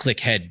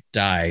click, head,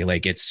 die.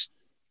 Like, it's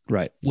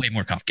way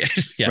more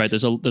complicated. Yeah. Right.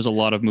 There's a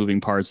lot of moving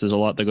parts. There's a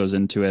lot that goes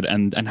into it,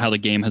 and how the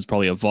game has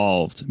probably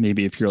evolved.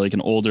 Maybe if you're like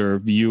an older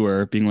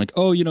viewer being like,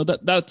 oh,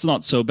 that's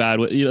not so bad.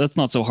 That's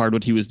not so hard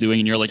what he was doing.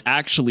 And you're like,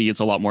 actually, it's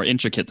a lot more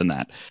intricate than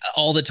that.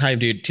 All the time,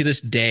 dude. To this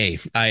day,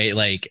 I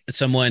like,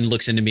 someone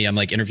looks into me. I'm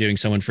like interviewing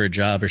someone for a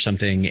job or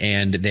something,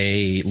 and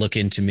they look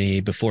into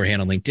me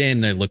beforehand on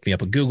LinkedIn. They look me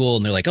up on Google,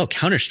 and they're like, oh,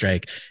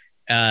 Counter-Strike.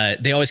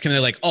 They always come in,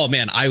 they're like, oh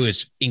man, I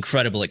was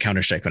incredible at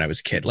Counter-Strike when I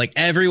was a kid. Like,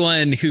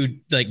 everyone who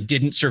like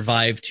didn't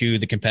survive to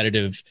the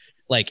competitive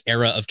like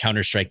era of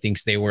Counter-Strike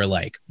thinks they were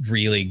like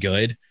really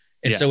good.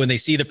 And so when they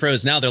see the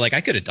pros now, they're like,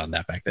 I could have done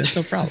that back then. It's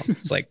no problem.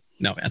 It's like,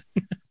 no, man.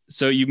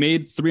 So you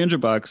made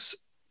 $300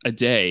 a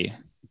day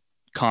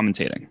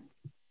commentating.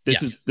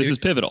 This is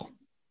pivotal.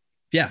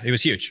 Yeah, it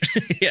was huge.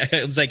 Yeah,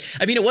 it was like,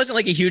 I mean, it wasn't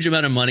like a huge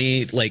amount of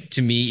money, like,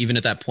 to me, even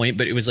at that point,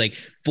 but it was like,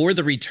 for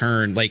the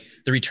return, like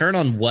the return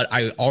on what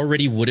I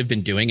already would have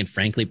been doing, and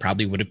frankly,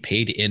 probably would have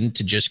paid in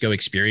to just go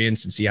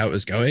experience and see how it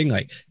was going.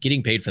 Like,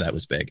 getting paid for that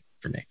was big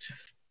for me.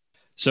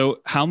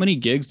 So how many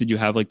gigs did you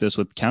have like this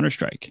with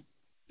Counter-Strike?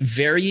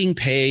 Varying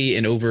pay,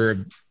 and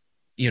over,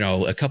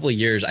 a couple of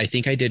years, I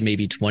think I did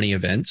maybe 20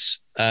 events.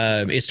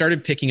 It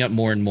started picking up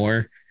more and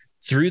more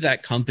through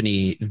that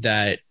company,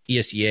 that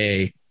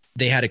ESEA.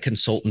 They had a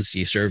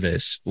consultancy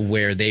service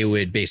where they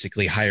would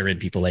basically hire in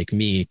people like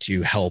me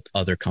to help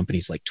other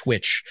companies like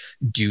Twitch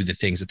do the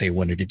things that they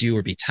wanted to do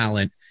or be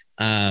talent.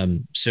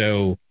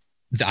 So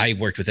I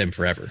worked with them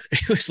forever.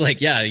 It was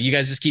like, yeah, you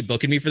guys just keep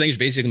booking me for things.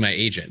 Basically my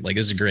agent. Like,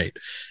 this is great.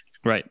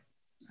 Right.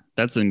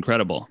 That's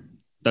incredible.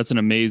 That's an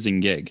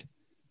amazing gig,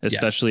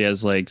 especially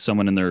as like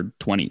someone in their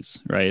 20s,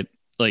 right?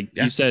 Like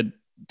you said,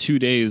 2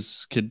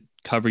 days could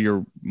cover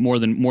your more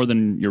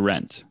than your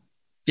rent.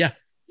 Yeah.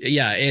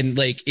 Yeah. And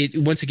like, it,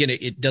 once again,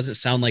 it doesn't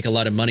sound like a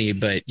lot of money,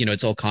 but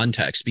it's all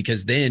context,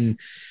 because then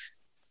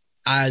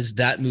as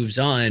that moves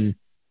on,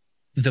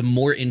 the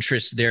more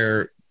interest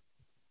there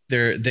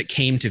that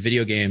came to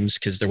video games,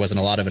 because there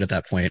wasn't a lot of it at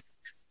that point,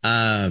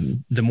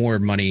 the more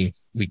money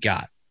we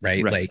got,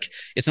 right? Like,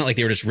 it's not like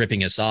they were just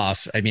ripping us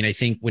off. I mean, I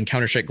think when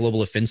Counter-Strike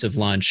Global Offensive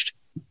launched,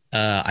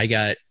 I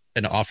got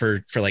an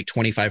offer for like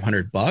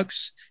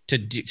 $2,500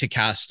 to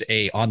cast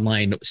a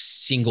online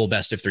single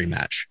best of 3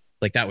 match.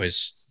 Like, that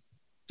was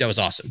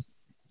awesome.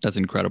 That's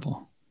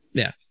incredible.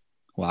 Yeah.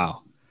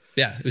 Wow.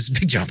 Yeah, it was a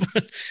big jump.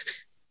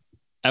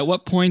 At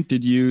what point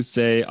did you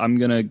say, I'm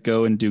going to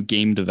go and do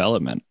game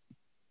development?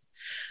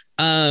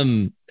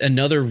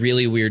 Another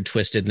really weird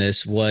twist in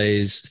this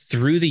was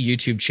through the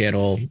YouTube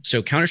channel.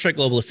 So Counter-Strike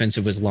Global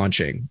Offensive was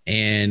launching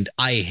and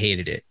I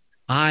hated it.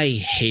 I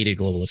hated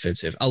Global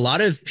Offensive. A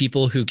lot of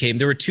people who came,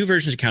 there were two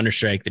versions of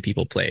Counter-Strike that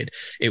people played.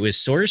 It was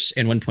Source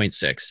and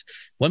 1.6.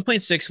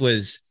 1.6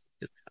 was,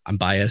 I'm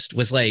biased,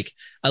 was like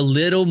a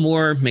little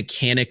more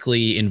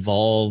mechanically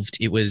involved.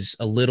 It was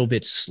a little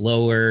bit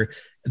slower.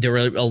 There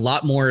were a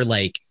lot more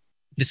like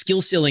the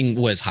skill ceiling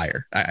was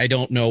higher. I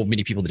don't know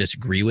many people that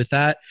disagree with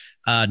that.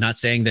 Not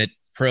saying that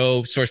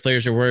pro Source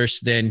players are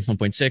worse than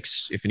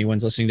 1.6. If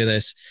anyone's listening to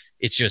this,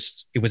 it's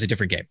just, it was a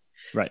different game.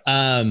 Right.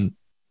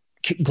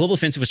 Global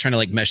Offensive was trying to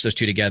like mesh those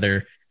two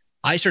together.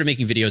 I started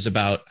making videos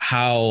about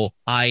how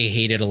I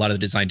hated a lot of the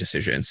design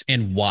decisions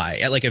and why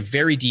at like a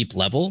very deep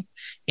level.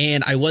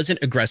 And I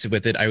wasn't aggressive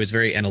with it. I was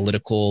very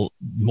analytical,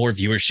 more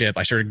viewership.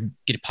 I started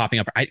popping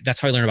up.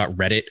 That's how I learned about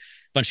Reddit.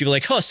 A bunch of people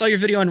like, oh, I saw your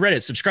video on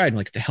Reddit, subscribe. I'm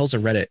like, the hell's a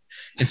Reddit?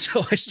 And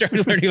so I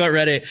started learning about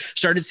Reddit,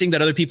 started seeing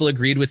that other people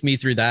agreed with me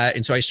through that.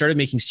 And so I started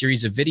making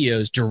series of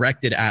videos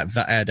directed at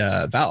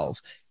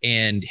Valve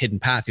and Hidden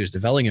Path, who was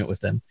developing it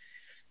with them.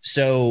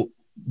 So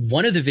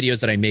one of the videos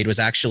that I made was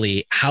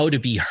actually how to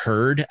be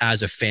heard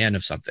as a fan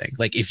of something.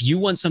 Like if you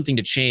want something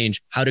to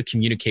change, how to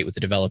communicate with the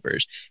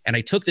developers. And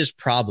I took this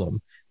problem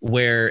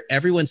where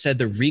everyone said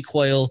the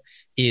recoil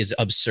is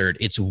absurd.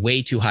 It's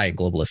way too high in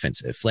Global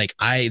Offensive. Like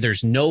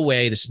there's no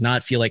way, this does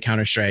not feel like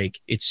Counter-Strike.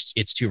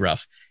 It's too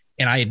rough.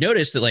 And I had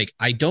noticed that like,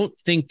 I don't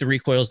think the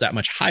recoil is that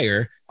much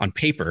higher on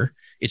paper.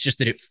 It's just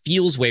that it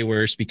feels way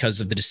worse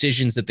because of the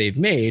decisions that they've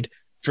made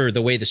for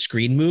the way the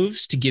screen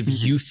moves to give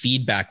you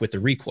feedback with the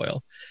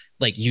recoil.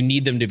 Like you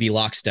need them to be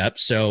lockstep.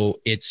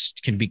 So it's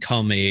can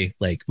become a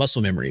like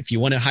muscle memory. If you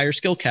want a higher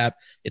skill cap,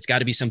 it's got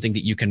to be something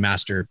that you can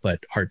master,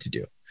 but hard to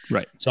do.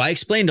 Right. So I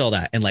explained all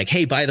that and like,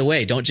 hey, by the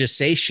way, don't just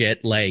say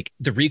shit like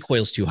the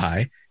recoil's too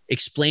high.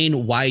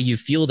 Explain why you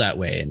feel that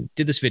way and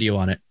did this video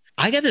on it.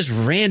 I got this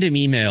random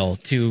email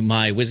to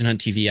my Whisenhunt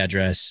TV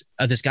address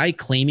of this guy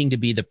claiming to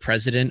be the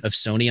president of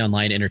Sony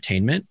Online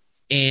Entertainment.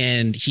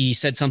 And he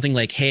said something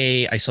like,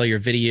 hey, I saw your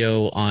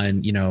video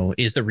on,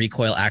 is the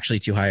recoil actually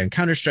too high on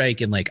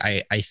Counter-Strike? And like,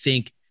 I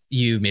think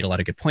you made a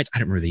lot of good points. I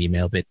don't remember the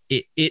email, but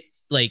it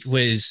like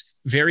was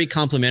very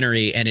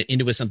complimentary. And it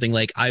ended with something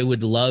like, I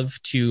would love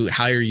to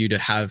hire you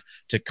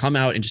to come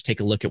out and just take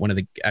a look at one of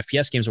the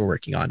FPS games we're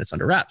working on. It's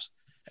under wraps.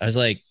 I was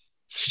like,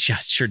 yeah,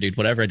 sure, dude,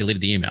 whatever. I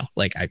deleted the email.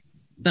 Like,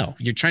 no,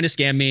 you're trying to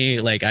scam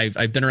me. Like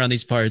I've been around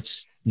these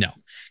parts. No,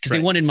 because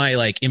they wanted my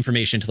like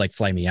information to like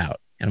fly me out.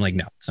 And I'm like,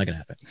 no, it's not going to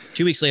happen.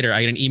 2 weeks later,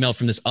 I get an email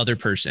from this other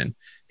person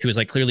who was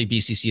like clearly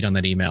BCC'd on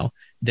that email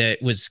that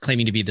was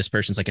claiming to be this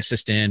person's like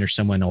assistant or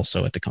someone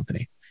also at the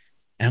company.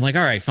 And I'm like,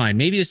 all right, fine.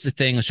 Maybe this is the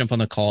thing. Let's jump on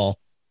the call.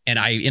 And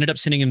I ended up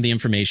sending him the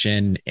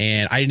information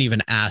and I didn't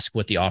even ask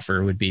what the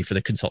offer would be for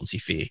the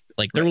consultancy fee.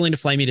 Like they're willing to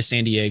fly me to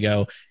San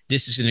Diego.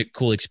 This is a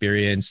cool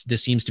experience.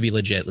 This seems to be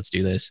legit. Let's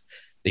do this.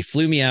 They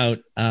flew me out.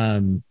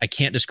 I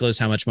can't disclose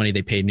how much money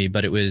they paid me,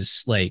 but it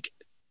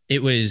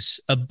was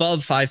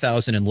above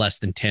 5,000 and less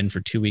than 10 for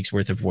 2 weeks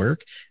worth of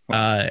work.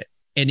 And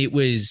it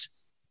was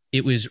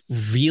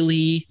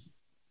really,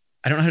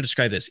 I don't know how to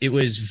describe this. It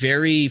was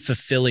very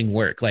fulfilling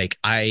work. Like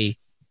I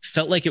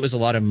felt like it was a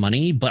lot of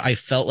money, but I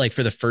felt like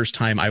for the first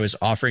time I was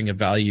offering a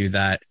value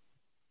that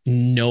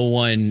no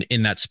one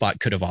in that spot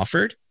could have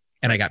offered.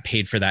 And I got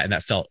paid for that. And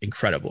that felt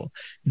incredible.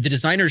 The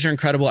designers are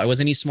incredible. I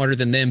wasn't any smarter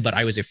than them, but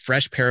I was a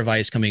fresh pair of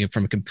eyes coming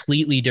from a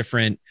completely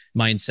different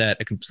mindset,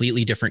 a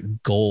completely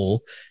different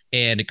goal,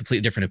 and a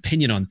completely different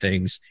opinion on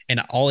things.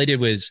 And all I did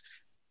was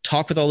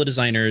talk with all the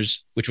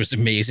designers, which was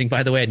amazing,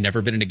 by the way. I'd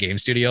never been in a game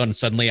studio and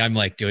suddenly I'm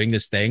like doing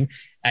this thing.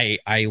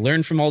 I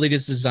learned from all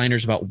these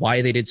designers about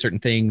why they did certain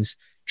things,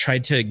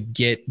 tried to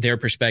get their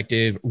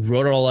perspective,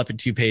 wrote it all up in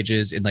 2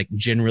 pages in like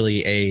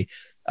generally a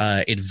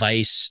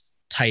advice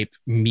type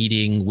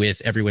meeting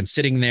with everyone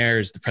sitting there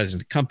as the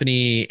president of the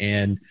company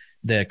and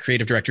the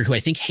creative director, who I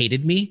think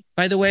hated me,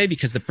 by the way,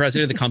 because the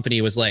president of the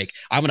company was like,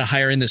 I'm going to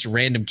hire in this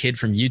random kid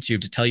from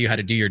YouTube to tell you how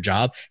to do your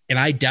job. And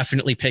I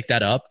definitely picked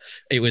that up.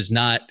 It was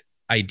not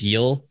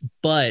ideal,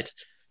 but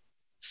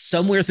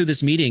somewhere through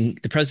this meeting,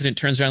 the president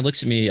turns around,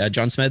 looks at me,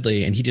 John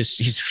Smedley, and he's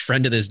a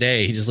friend to this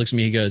day. He just looks at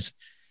me, he goes,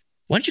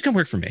 why don't you come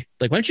work for me?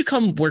 Like, why don't you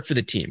come work for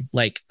the team?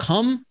 Like,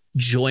 come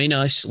join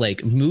us,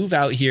 like move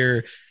out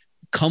here,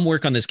 come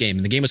work on this game.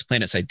 And the game was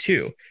PlanetSide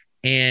 2.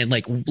 And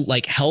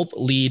like help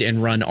lead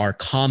and run our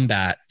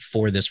combat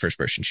for this first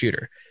person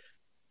shooter.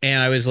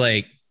 And I was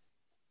like,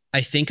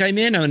 I think I'm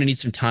in. I'm going to need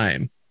some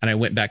time. And I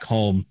went back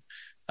home.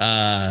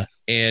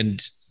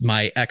 And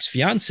my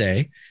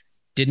ex-fiance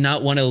did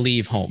not want to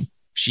leave home.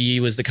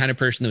 She was the kind of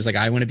person that was like,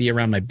 I want to be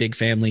around my big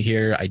family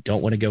here. I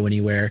don't want to go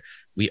anywhere.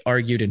 We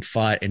argued and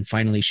fought. And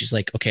finally she's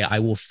like, okay, I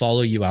will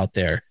follow you out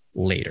there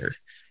later.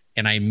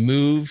 And I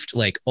moved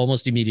like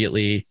almost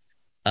immediately.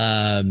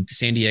 to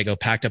San Diego,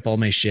 packed up all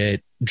my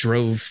shit,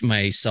 drove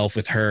myself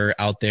with her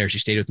out there. She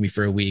stayed with me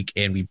for a week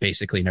and we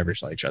basically never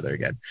saw each other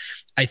again.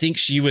 I think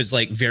she was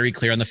like very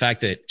clear on the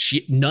fact that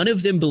none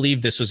of them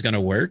believed this was going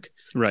to work.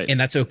 Right. And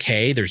that's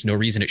okay. There's no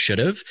reason it should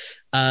have.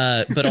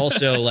 But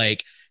also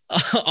like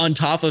on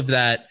top of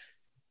that,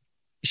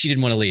 she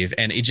didn't want to leave.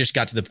 And it just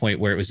got to the point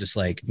where it was just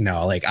like,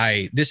 no, like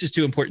this is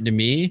too important to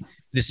me.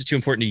 This is too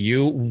important to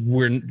you.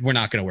 We're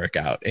not going to work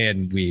out.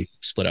 And we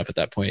split up at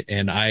that point.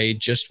 And I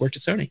just worked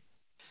at Sony.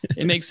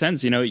 It makes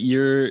sense.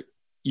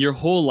 Your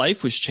whole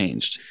life was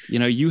changed.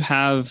 You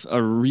have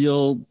a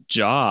real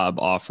job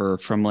offer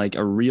from like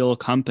a real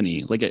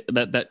company, like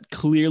that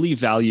clearly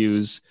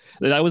values.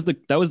 That was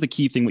the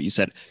key thing. What you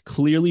said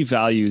clearly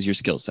values your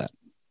skill set.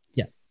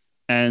 Yeah.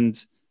 And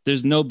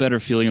there's no better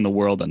feeling in the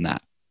world than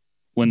that.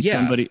 When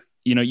somebody,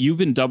 you've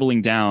been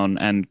doubling down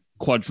and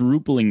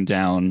quadrupling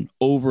down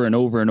over and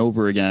over and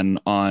over again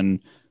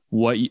on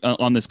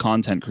on this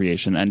content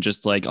creation and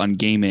just like on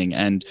gaming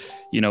and,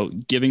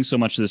 giving so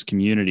much to this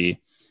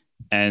community.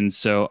 And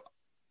so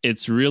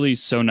it's really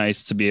so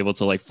nice to be able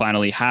to like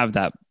finally have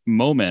that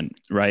moment,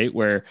 right?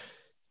 Where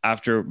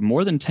after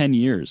more than 10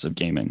 years of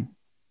gaming,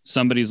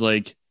 somebody's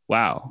like,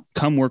 wow,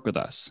 come work with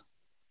us.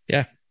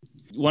 Yeah.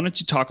 Why don't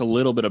you talk a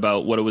little bit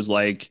about what it was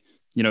like,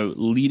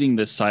 leading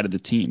this side of the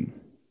team?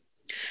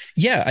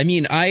 Yeah. I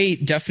mean, I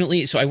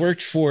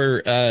worked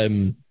for,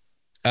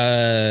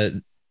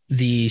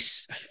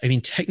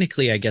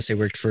 technically, I guess I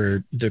worked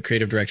for the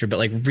creative director, but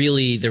like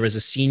really there was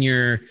a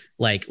senior,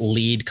 like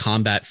lead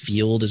combat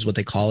field is what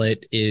they call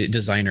it,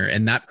 designer.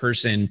 And that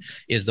person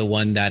is the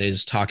one that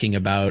is talking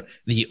about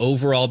the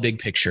overall big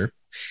picture.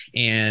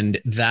 And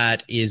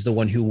that is the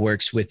one who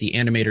works with the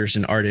animators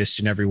and artists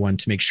and everyone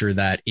to make sure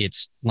that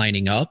it's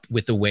lining up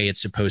with the way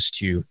it's supposed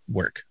to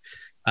work.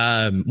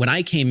 When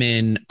I came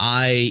in,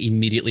 I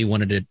immediately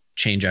wanted to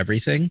change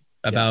everything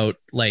about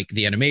like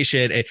the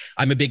animation.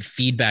 I'm a big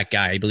feedback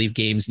guy. I believe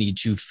games need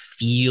to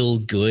feel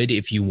good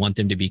if you want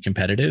them to be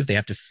competitive. They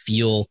have to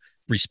feel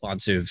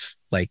responsive,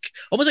 like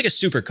almost like a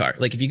supercar.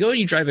 Like if you go and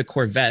you drive a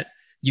Corvette,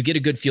 you get a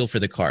good feel for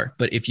the car.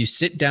 But if you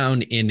sit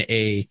down in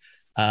a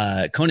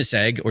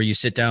Koenigsegg or you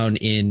sit down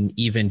in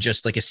even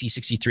just like a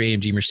C63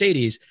 AMG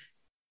Mercedes,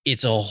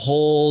 it's a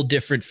whole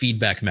different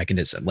feedback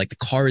mechanism. Like the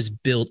car is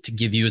built to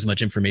give you as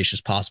much information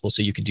as possible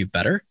so you can do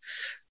better.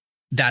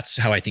 That's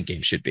how I think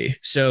games should be.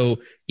 So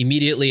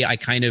immediately I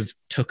kind of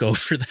took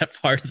over that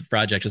part of the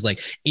project. It was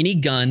like any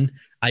gun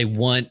I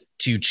want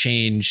to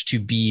change to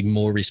be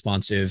more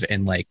responsive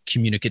and like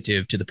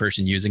communicative to the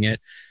person using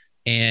it.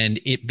 And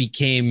it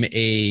became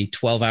a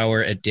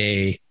 12-hour a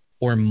day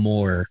or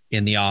more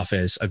in the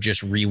office of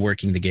just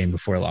reworking the game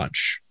before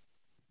launch.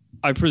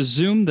 I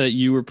presume that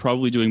you were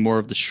probably doing more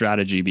of the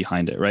strategy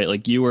behind it, right?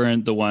 Like you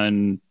weren't the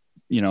one,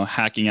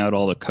 hacking out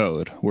all the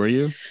code, were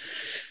you?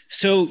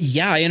 So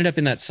yeah, I ended up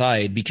in that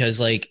side because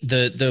like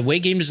the way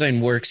game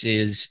design works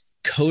is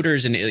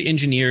coders and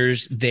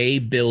engineers, they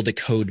build a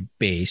code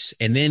base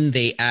and then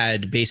they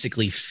add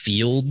basically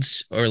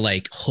fields or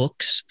like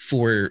hooks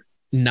for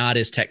not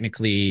as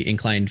technically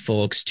inclined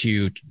folks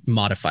to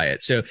modify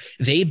it. So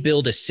they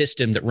build a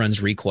system that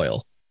runs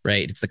recoil,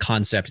 right? It's the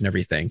concept and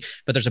everything,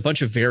 but there's a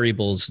bunch of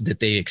variables that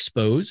they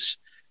expose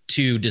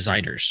to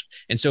designers.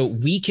 And so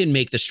we can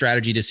make the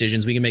strategy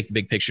decisions, we can make the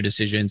big picture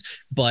decisions,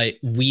 but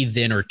we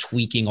then are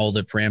tweaking all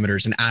the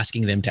parameters and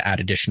asking them to add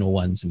additional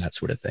ones and that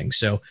sort of thing.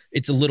 So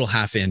it's a little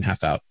half in,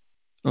 half out.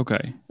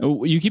 Okay.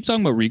 You keep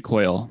talking about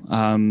recoil.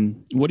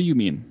 What do you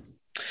mean?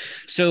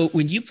 So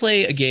when you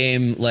play a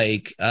game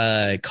like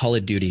Call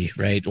of Duty,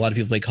 right? A lot of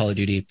people play Call of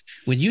Duty.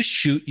 When you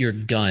shoot your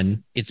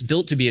gun, it's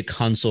built to be a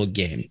console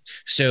game.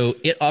 So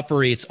it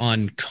operates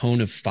on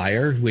cone of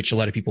fire, which a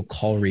lot of people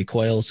call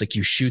recoil. It's like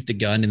you shoot the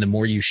gun and the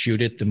more you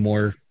shoot it, the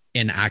more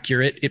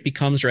inaccurate it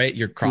becomes, right?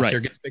 Your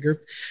crosshair gets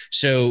bigger.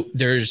 So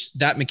there's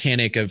that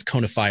mechanic of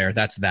cone of fire.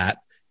 That's that.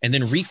 And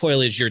then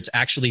recoil is it's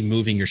actually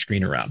moving your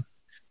screen around.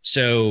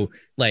 So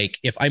like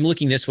if I'm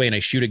looking this way and I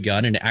shoot a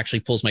gun and it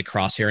actually pulls my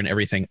crosshair and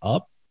everything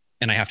up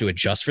and I have to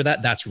adjust for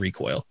that, that's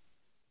recoil.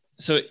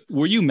 So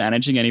were you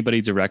managing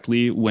anybody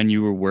directly when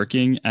you were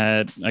working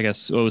at, I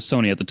guess it was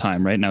Sony at the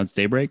time, right? Now it's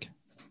Daybreak?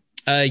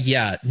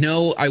 Yeah,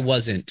 no, I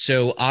wasn't.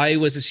 So I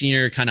was a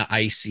senior kind of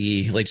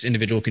IC, like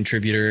individual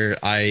contributor.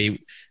 I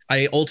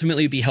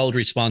ultimately be held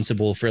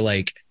responsible for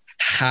like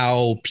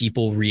how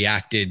people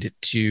reacted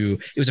to,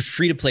 it was a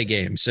free to play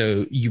game.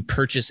 So you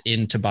purchase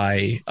in to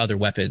buy other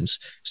weapons.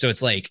 So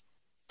it's like,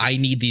 I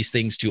need these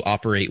things to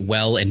operate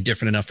well and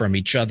different enough from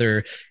each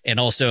other and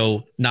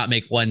also not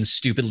make one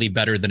stupidly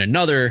better than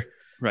another.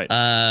 Right.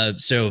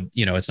 So,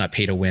 it's not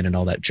pay to win and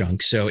all that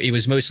junk. So it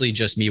was mostly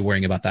just me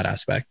worrying about that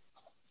aspect.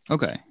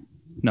 Okay.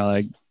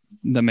 No,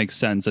 that makes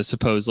sense. I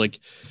suppose like,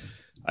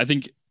 I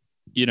think,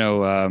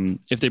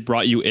 if they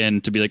brought you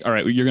in to be like, all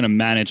right, you're going to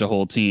manage a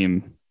whole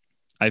team.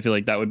 I feel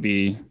like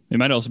it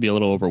might also be a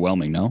little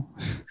overwhelming. No?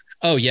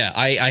 Oh yeah.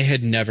 I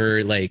had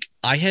never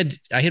I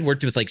had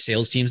worked with like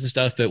sales teams and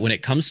stuff, but when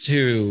it comes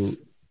to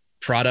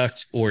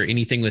product or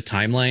anything with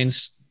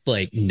timelines,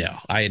 like, no,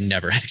 I had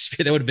never had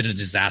experience. That would have been a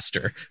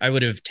disaster. I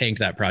would have tanked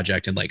that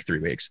project in like 3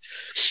 weeks.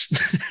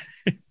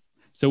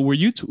 So were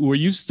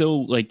you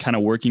still like kind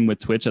of working with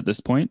Twitch at this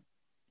point?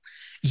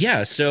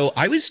 Yeah. So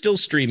I was still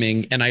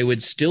streaming and I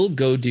would still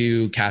go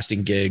do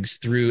casting gigs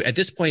through, at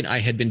this point, I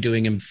had been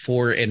doing them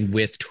for and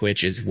with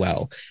Twitch as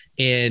well.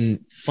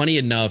 And funny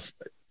enough,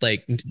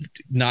 like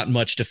not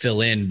much to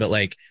fill in, but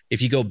like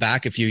if you go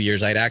back a few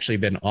years, I'd actually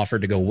been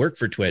offered to go work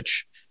for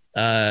Twitch.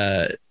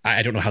 I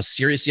don't know how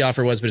serious the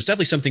offer was, but it's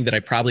definitely something that I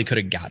probably could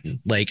have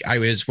gotten. Like I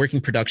was working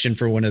production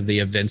for one of the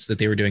events that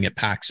they were doing at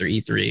PAX or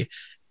E3.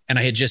 And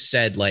I had just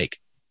said like,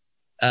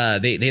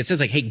 they had said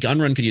like, hey,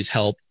 Gunrun could use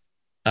help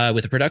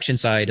with the production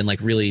side and like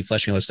really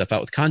fleshing all this stuff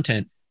out with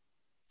content.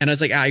 And I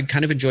was like, I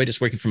kind of enjoy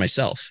just working for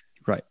myself.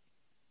 Right.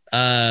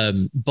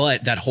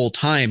 But that whole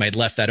time I'd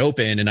left that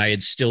open and I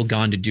had still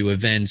gone to do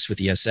events with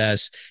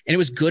ESS, and it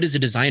was good as a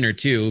designer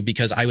too,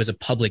 because I was a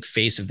public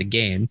face of the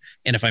game.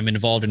 And if I'm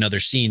involved in other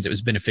scenes, it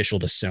was beneficial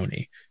to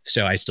Sony.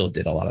 So I still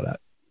did a lot of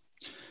that.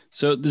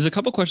 So there's a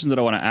couple questions that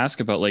I want to ask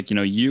about, like,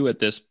 you at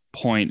this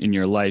point in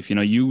your life,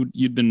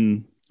 you'd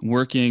been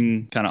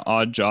working kind of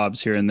odd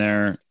jobs here and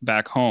there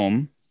back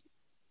home,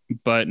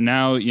 but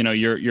now,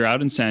 you're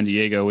out in San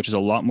Diego, which is a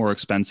lot more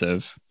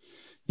expensive.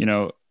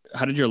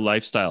 How did your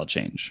lifestyle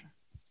change?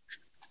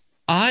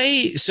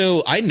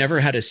 I never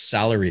had a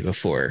salary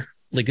before.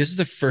 Like this is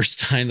the first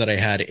time that I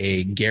had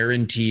a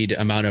guaranteed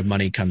amount of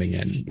money coming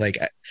in. Like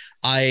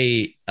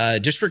I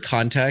just for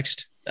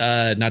context,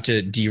 not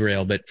to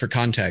derail, but for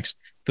context,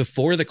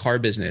 before the car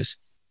business,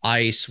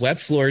 I swept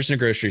floors in a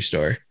grocery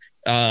store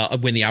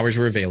when the hours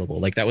were available.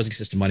 Like that was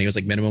consistent money. It was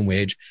like minimum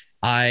wage.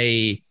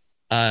 I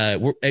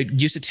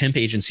used a temp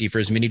agency for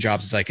as many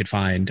jobs as I could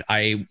find.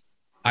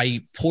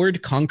 I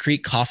poured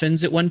concrete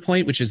coffins at one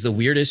point, which is the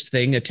weirdest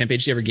thing a temp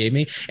agency ever gave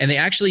me. And they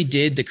actually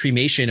did the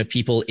cremation of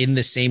people in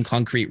the same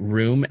concrete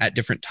room at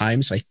different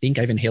times. So I think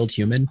I've inhaled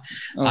human.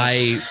 Oh.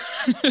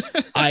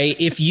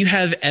 If you've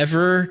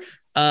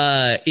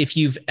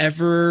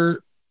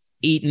ever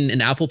eaten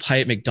an apple pie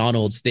at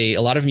McDonald's, a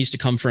lot of them used to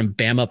come from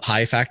Bama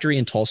Pie Factory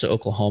in Tulsa,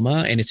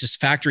 Oklahoma. And it's this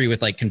factory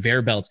with like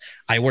conveyor belts.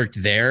 I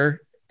worked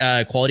there,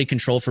 quality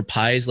control for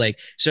pies.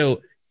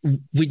 So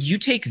would you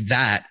take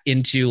that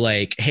into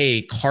like,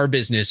 hey, car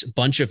business,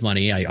 bunch of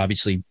money? I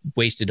obviously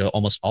wasted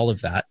almost all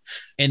of that.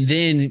 And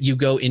then you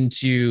go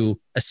into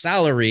a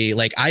salary.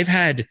 Like I've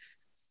had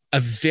a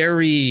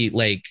very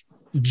like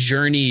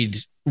journeyed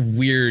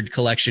weird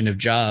collection of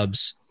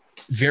jobs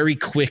very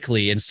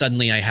quickly. And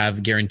suddenly I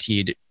have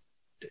guaranteed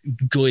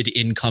good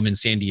income in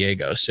San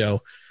Diego.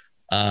 So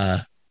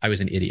I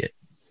was an idiot.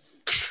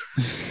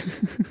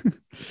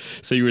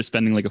 So you were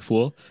spending like a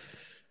fool?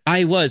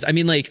 I was. I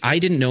mean, like, I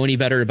didn't know any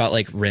better about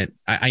like rent.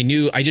 I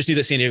just knew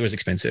that San Diego was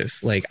expensive.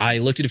 Like, I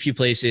looked at a few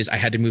places, I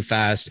had to move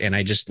fast, and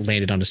I just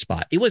landed on a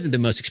spot. It wasn't the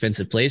most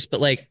expensive place, but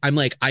like, I'm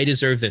like, I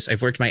deserve this.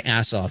 I've worked my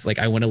ass off. Like,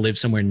 I want to live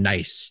somewhere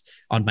nice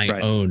on my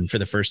own for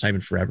the first time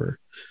in forever.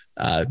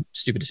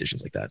 Stupid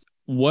decisions like that.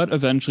 What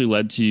eventually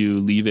led to you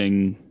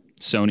leaving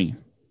Sony?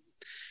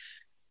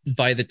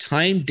 By the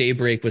time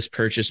Daybreak was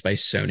purchased by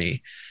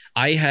Sony,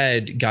 I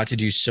had got to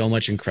do so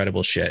much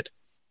incredible shit.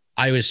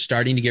 I was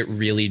starting to get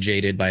really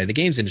jaded by the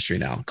games industry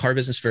now. Car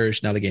business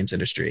first, now the games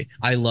industry.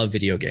 I love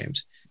video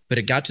games. But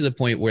it got to the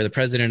point where the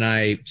president and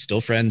I, still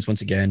friends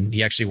once again,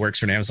 he actually works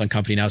for an Amazon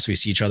company now, so we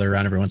see each other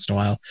around every once in a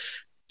while.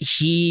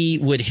 He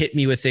would hit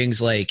me with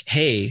things like,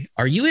 hey,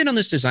 are you in on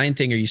this design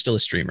thing? Or are you still a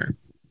streamer?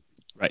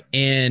 Right.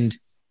 And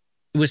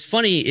it was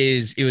funny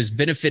is it was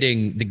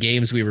benefiting the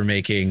games we were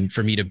making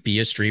for me to be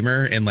a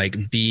streamer and like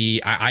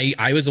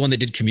I was the one that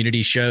did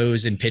community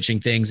shows and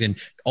pitching things and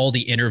all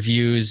the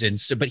interviews. And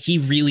so, but he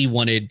really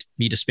wanted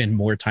me to spend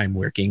more time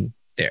working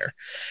there.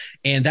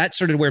 And that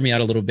started to wear me out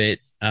a little bit.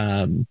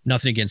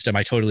 Nothing against him.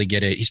 I totally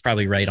get it. He's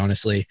probably right,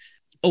 honestly.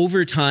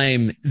 Over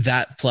time,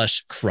 that plus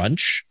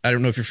crunch. I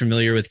don't know if you're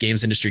familiar with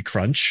games industry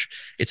crunch.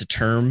 It's a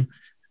term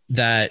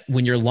that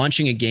when you're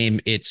launching a game,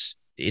 it's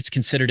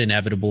considered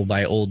inevitable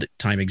by old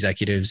time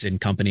executives in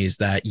companies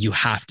that you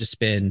have to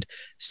spend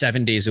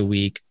 7 days a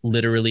week,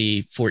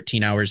 literally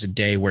 14 hours a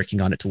day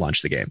working on it to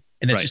launch the game.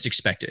 And that's just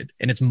expected.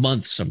 And it's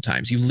months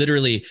sometimes.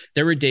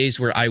 There were days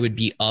where I would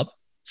be up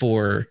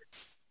for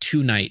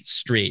 2 nights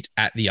straight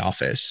at the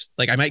office.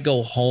 Like I might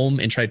go home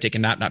and try to take a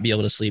nap, not be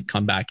able to sleep,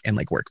 come back and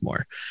like work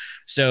more.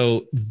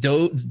 So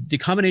though the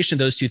combination of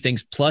those two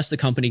things, plus the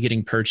company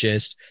getting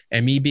purchased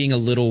and me being a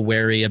little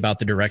wary about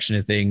the direction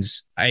of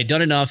things, I had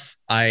done enough.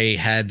 I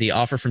had the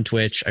offer from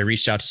Twitch. I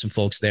reached out to some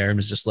folks there and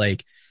was just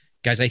like,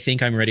 guys, I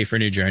think I'm ready for a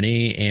new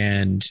journey.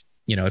 And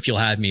if you'll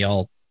have me,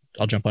 I'll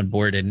jump on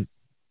board. And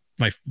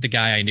the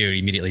guy I knew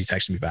immediately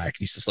texted me back.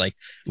 He's just like,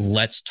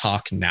 let's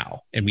talk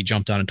now. And we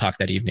jumped on and talked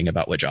that evening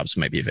about what jobs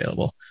might be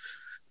available.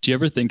 Do you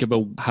ever think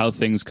about how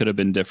things could have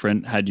been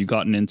different had you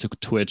gotten into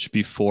Twitch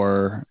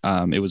before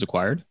it was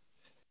acquired?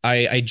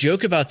 I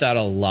joke about that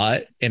a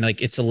lot. And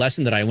like, it's a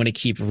lesson that I want to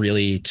keep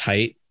really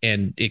tight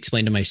and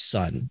explain to my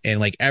son and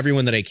like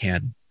everyone that I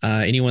can,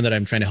 anyone that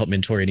I'm trying to help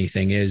mentor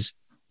anything, is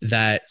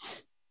that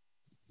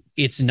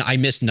I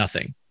missed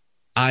nothing.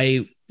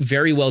 I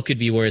very well could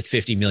be worth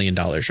 $50 million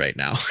right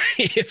now.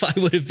 If I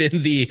would have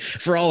been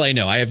for all I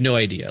know, I have no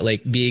idea,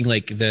 like being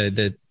like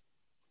the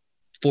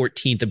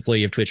 14th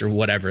employee of Twitch or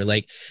whatever,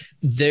 like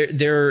if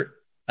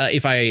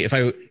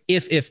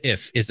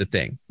is the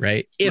thing,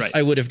 right? If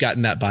I would have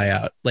gotten that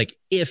buyout, like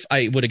if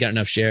I would have got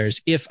enough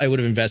shares, if I would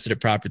have invested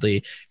it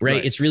properly,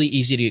 right? It's really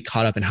easy to get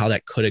caught up in how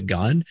that could have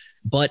gone.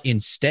 But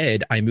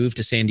instead I moved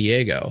to San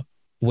Diego,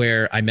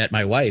 where I met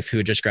my wife, who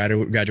had just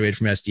graduated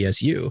from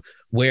SDSU,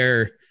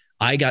 where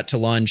I got to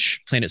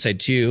launch PlanetSide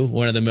 2,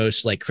 one of the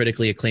most like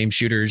critically acclaimed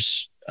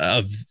shooters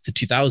of the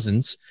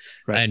 2000s,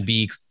 and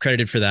be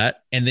credited for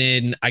that. And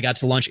then I got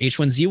to launch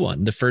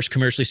H1Z1, the first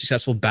commercially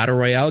successful battle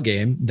royale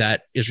game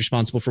that is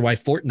responsible for why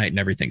Fortnite and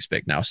everything's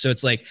big now. So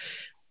it's like,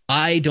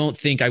 I don't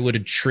think I would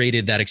have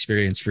traded that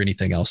experience for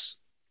anything else.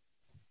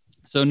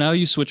 So now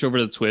you switch over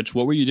to Twitch.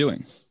 What were you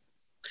doing?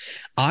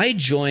 I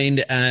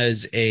joined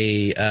as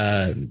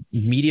a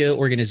media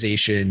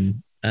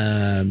organization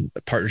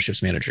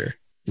partnerships manager,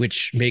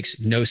 which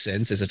makes no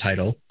sense as a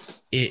title.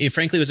 It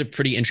frankly was a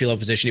pretty entry-level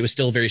position. It was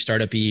still very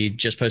startup-y,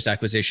 just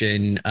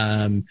post-acquisition.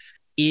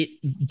 It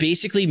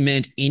basically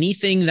meant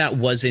anything that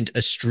wasn't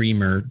a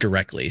streamer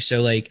directly.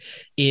 So like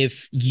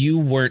if you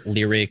weren't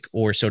Lyric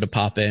or Soda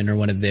Poppin' or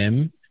one of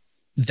them,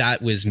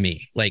 that was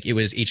me. Like it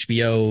was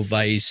HBO,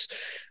 Vice,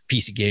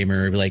 PC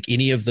Gamer, like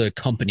any of the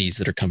companies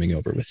that are coming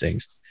over with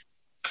things.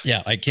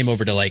 Yeah, I came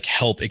over to like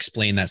help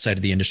explain that side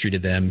of the industry to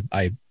them.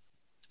 I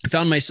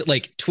found myself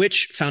like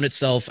Twitch found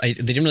itself. They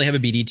didn't really have a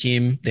BD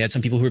team. They had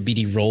some people who were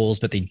BD roles,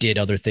 but they did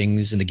other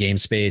things in the game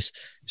space.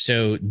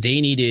 So they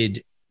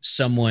needed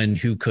someone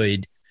who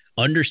could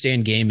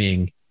understand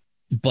gaming,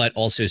 but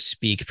also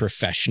speak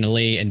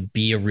professionally and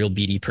be a real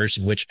BD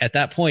person, which at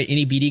that point,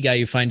 any BD guy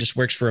you find just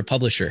works for a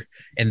publisher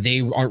and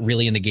they aren't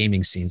really in the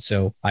gaming scene.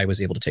 So I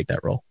was able to take that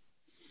role.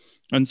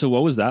 And so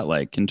what was that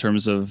like in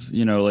terms of,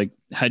 like,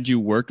 had you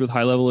worked with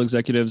high level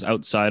executives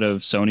outside of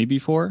Sony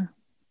before?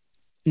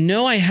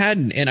 No, I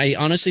hadn't. And I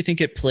honestly think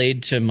it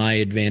played to my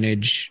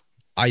advantage.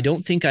 I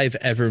don't think I've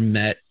ever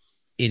met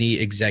any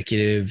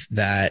executive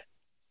that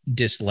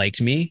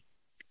disliked me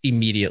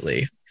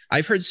immediately.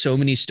 I've heard so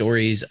many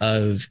stories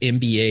of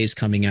MBAs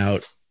coming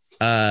out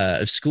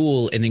of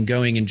school and then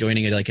going and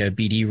joining like a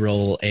BD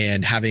role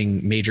and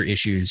having major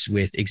issues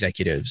with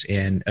executives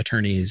and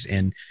attorneys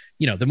and,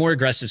 the more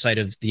aggressive side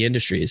of the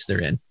industries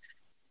they're in.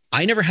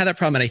 I never had that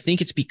problem. And I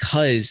think it's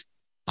because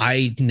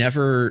I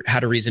never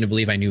had a reason to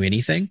believe I knew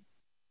anything.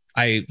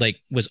 I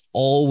was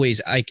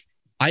always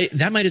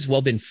that might as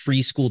well been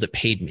free school that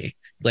paid me.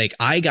 Like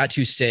I got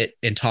to sit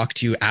and talk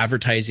to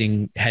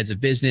advertising heads of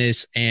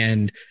business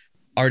and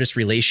artist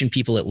relation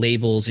people at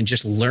labels and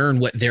just learn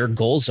what their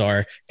goals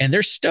are. And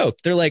they're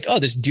stoked. They're like, oh,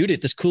 this dude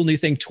at this cool new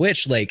thing,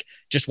 Twitch, like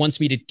just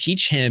wants me to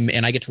teach him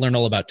and I get to learn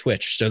all about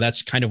Twitch. So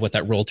that's kind of what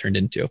that role turned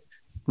into.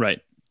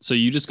 Right. So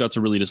you just got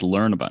to really just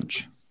learn a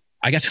bunch.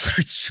 I got to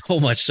learn so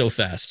much so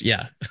fast.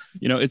 Yeah.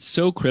 It's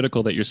so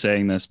critical that you're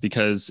saying this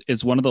because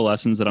it's one of the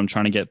lessons that I'm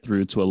trying to get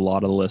through to a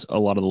lot of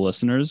the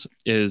listeners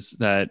is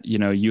that,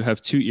 you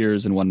have 2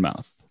 ears and 1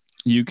 mouth.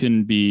 You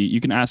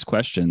can ask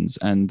questions,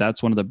 and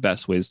that's one of the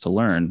best ways to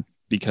learn,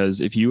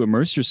 because if you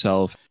immerse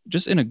yourself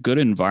just in a good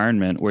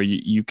environment where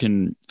you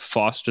can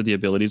foster the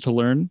ability to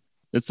learn,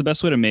 it's the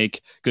best way to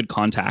make good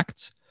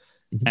contacts.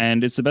 Mm-hmm.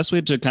 And it's the best way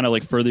to kind of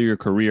like further your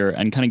career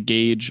and kind of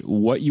gauge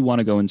what you want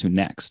to go into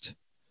next.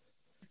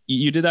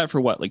 You did that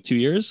for what, like 2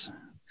 years?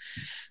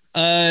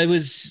 It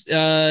was,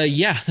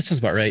 yeah, that sounds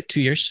about right. 2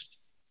 years.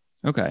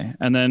 Okay.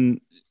 And then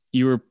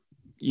you were,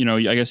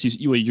 I guess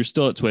you're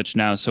still at Twitch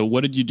now. So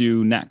what did you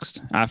do next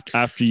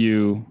after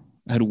you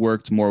had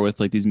worked more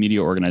with like these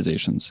media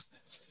organizations?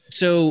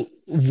 So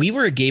we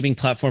were a gaming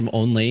platform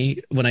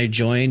only. When I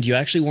joined, you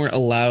actually weren't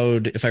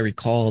allowed, if I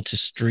recall, to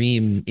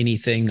stream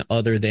anything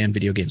other than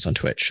video games on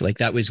Twitch. Like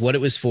that was what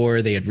it was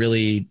for. They had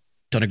really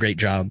done a great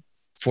job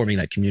forming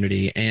that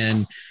community.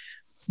 And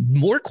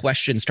more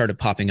questions started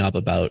popping up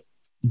about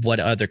what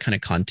other kind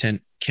of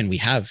content can we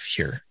have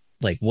here?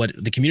 Like what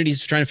the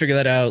community's trying to figure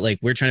that out. Like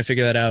we're trying to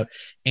figure that out.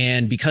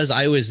 And because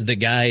I was the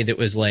guy that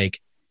was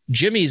like,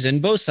 Jimmy's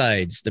in both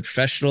sides, the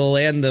professional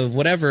and the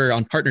whatever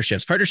on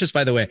partnerships. Partnerships,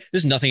 by the way,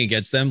 there's nothing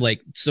against them.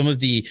 Like some of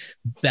the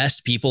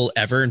best people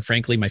ever. And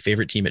frankly, my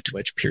favorite team at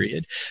Twitch,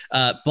 period.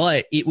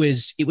 But it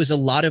was a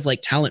lot of like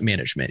talent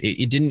management.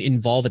 It didn't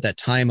involve at that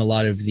time a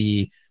lot of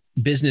the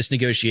business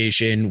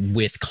negotiation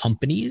with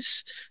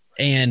companies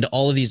and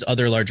all of these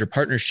other larger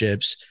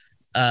partnerships,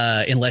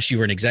 unless you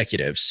were an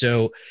executive.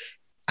 So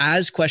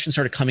as questions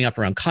started coming up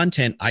around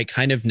content, I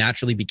kind of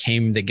naturally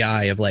became the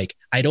guy of like,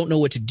 I don't know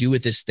what to do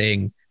with this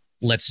thing.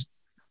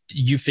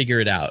 You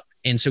figure it out.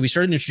 And so we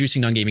started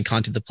introducing non-gaming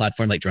content to the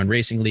platform like Drone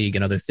Racing League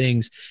and other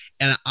things.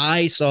 And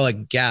I saw a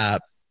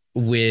gap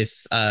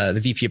with the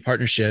VP of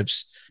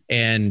partnerships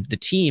and the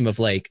team of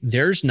like,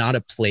 there's not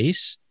a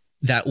place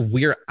that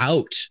we're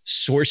out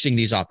sourcing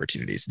these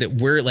opportunities, that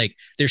we're like,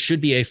 there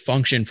should be a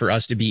function for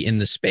us to be in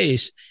the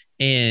space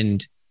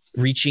and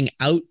reaching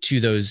out to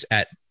those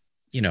at,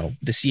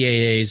 the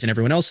CAAs and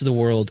everyone else in the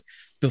world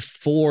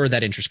before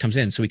that interest comes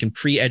in. So we can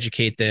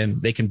pre-educate them.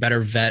 They can better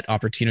vet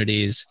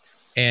opportunities.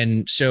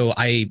 And so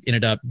I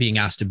ended up being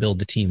asked to build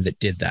the team that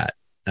did that,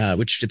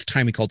 which at the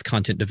time we called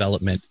content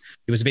development.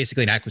 It was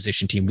basically an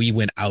acquisition team. We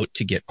went out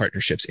to get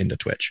partnerships into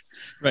Twitch.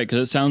 Right.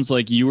 Because it sounds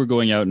like you were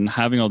going out and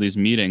having all these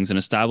meetings and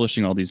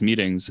establishing all these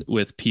meetings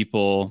with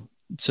people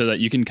so that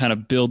you can kind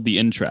of build the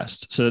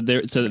interest, so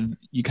that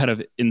you kind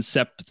of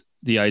incept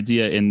the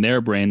idea in their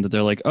brain that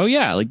they're like, oh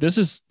yeah, like this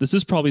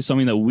is probably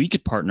something that we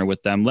could partner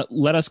with them.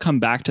 Let us come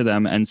back to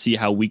them and see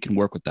how we can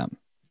work with them.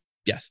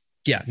 Yes.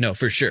 Yeah, no,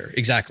 for sure.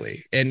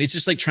 Exactly. And it's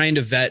just like trying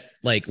to vet,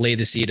 like lay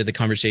the seed of the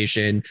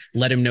conversation,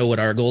 let them know what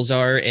our goals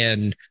are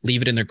and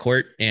leave it in their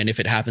court. And if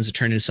it happens to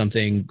turn into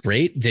something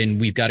great, then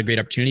we've got a great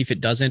opportunity. If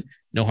it doesn't,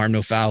 no harm,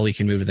 no foul, we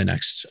can move to the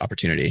next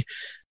opportunity.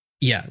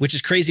 Yeah, which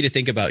is crazy to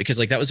think about because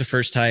like that was the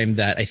first time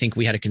that I think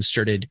we had a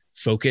concerted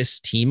focus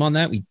team on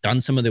that. We've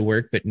done some of the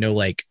work, but no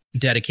like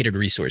dedicated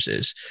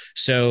resources.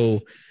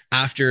 So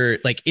after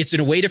like, it's in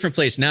a way different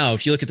place now.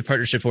 If you look at the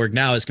partnership org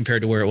now as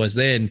compared to where it was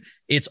then,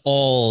 it's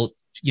all,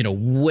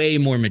 way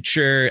more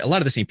mature. A lot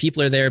of the same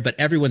people are there, but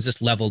everyone's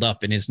just leveled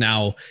up and is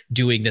now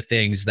doing the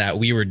things that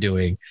we were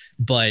doing.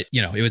 But,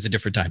 it was a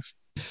different time.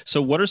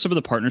 So what are some of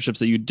the partnerships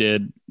that you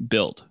did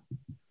build?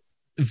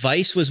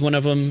 Vice was one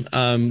of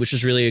them, which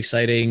was really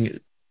exciting.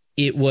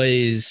 It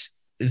was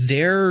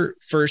their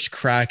first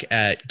crack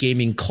at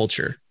gaming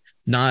culture,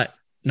 not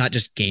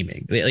just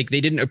gaming. They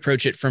didn't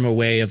approach it from a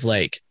way of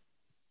like,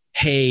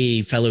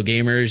 hey, fellow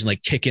gamers, and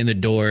like kick in the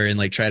door and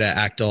like try to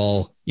act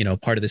all,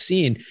 part of the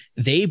scene.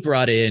 They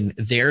brought in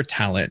their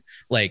talent,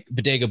 like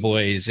Bodega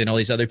Boys and all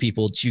these other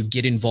people to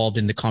get involved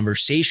in the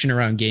conversation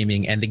around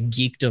gaming and the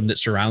geekdom that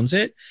surrounds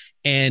it.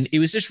 And it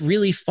was just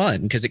really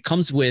fun because it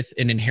comes with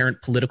an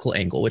inherent political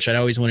angle, which I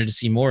always wanted to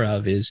see more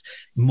of, is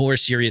more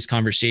serious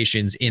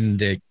conversations in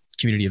the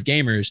community of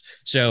gamers.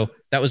 So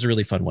that was a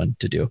really fun one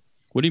to do.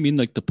 What do you mean,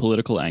 like the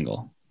political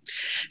angle?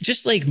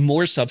 Just like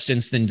more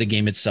substance than the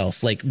game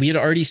itself. Like we had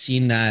already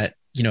seen that,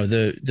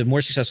 the more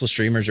successful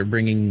streamers are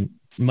bringing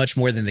much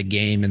more than the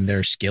game and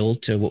their skill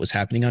to what was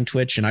happening on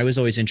Twitch. And I was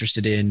always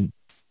interested in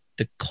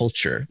the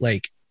culture.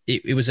 Like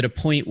it was at a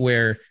point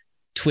where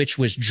Twitch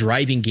was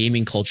driving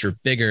gaming culture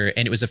bigger.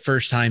 And it was the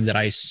first time that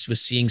I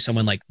was seeing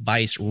someone like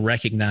Vice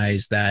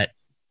recognize that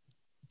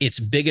it's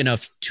big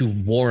enough to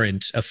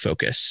warrant a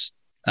focus.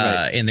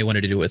 Right. And they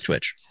wanted to do it with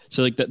Twitch.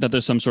 So like that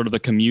there's some sort of a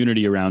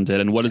community around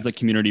it. And what does the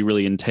community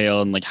really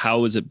entail? And like,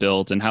 how is it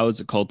built and how is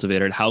it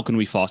cultivated? How can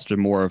we foster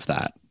more of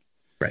that?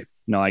 Right.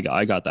 No, I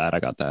got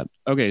that.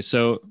 Okay.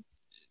 So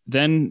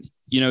then,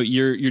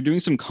 you're doing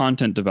some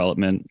content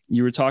development.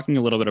 You were talking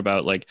a little bit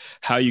about like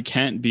how you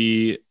can't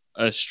be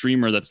a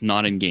streamer that's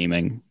not in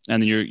gaming.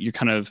 And then you're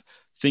kind of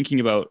thinking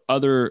about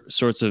other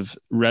sorts of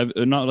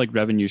not like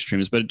revenue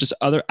streams, but just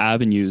other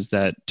avenues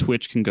that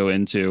Twitch can go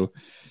into.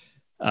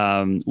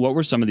 What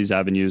were some of these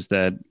avenues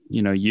that,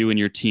 you and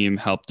your team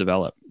helped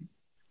develop?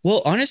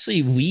 Well,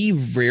 honestly, we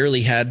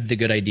rarely had the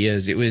good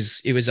ideas. It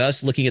was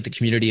us looking at the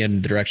community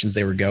and the directions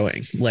they were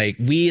going. Like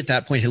we, at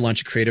that point, had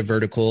launched a creative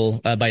vertical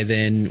by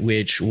then,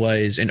 which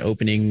was an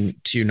opening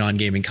to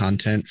non-gaming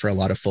content for a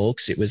lot of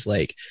folks. It was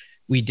like,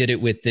 we did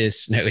it with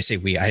this, no, I say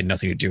we, I had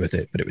nothing to do with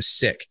it, but it was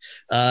sick.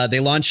 They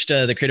launched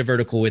the creative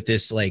vertical with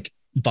this like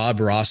Bob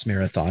Ross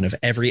marathon of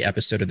every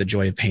episode of The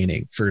Joy of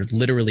Painting for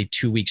literally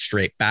 2 weeks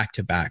straight, back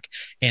to back.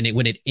 And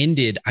when it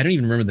ended, I don't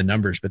even remember the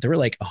numbers, but there were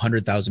like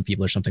 100,000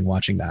 people or something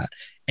watching that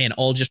and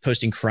all just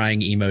posting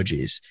crying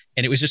emojis.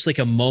 And it was just like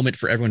a moment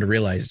for everyone to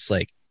realize it's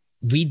like,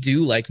 we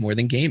do like more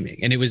than gaming.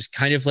 And it was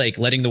kind of like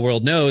letting the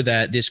world know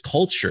that this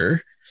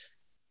culture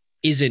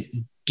isn't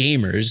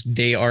gamers.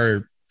 They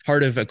are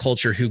part of a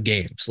culture who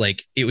games.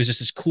 Like it was just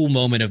this cool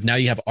moment of now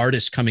you have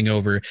artists coming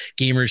over,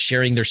 gamers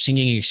sharing their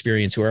singing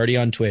experience who are already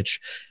on Twitch.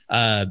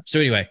 So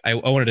anyway, I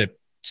wanted to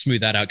smooth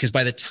that out because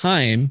by the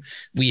time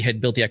we had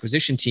built the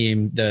acquisition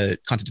team, the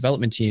content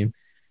development team,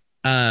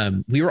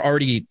 we were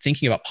already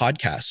thinking about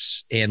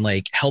podcasts and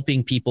like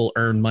helping people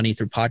earn money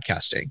through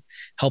podcasting,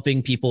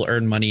 helping people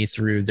earn money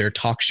through their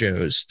talk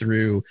shows,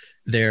 through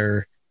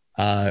their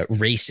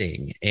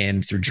racing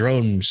and through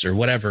drones or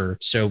whatever.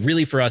 So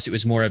really for us, it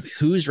was more of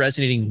who's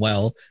resonating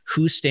well,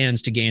 who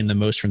stands to gain the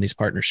most from these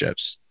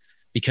partnerships,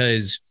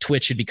 because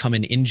Twitch had become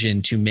an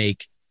engine to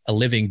make a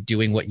living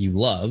doing what you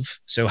love.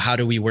 So how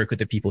do we work with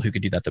the people who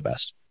could do that the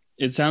best?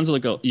 It sounds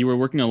like you were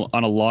working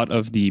on a lot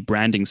of the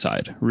branding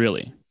side,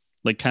 really,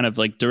 like kind of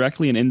like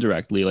directly and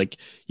indirectly, like,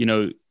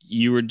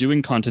 you were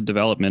doing content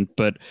development,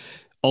 but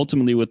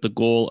ultimately with the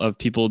goal of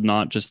people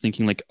not just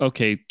thinking like,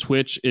 okay,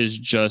 Twitch is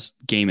just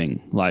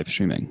gaming, live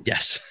streaming.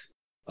 Yes.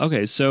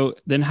 Okay. So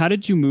then how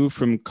did you move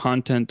from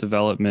content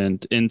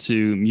development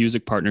into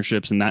music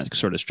partnerships and that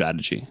sort of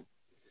strategy?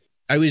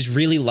 I was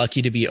really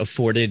lucky to be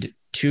afforded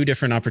 2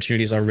 different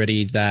opportunities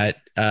already that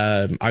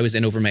I was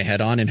in over my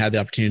head on and had the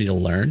opportunity to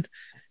learn.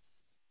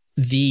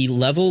 The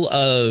level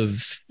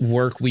of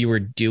work we were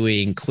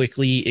doing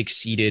quickly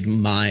exceeded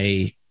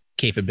my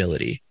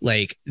capability.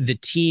 Like the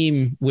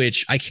team,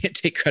 which I can't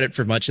take credit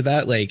for much of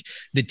that, like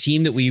the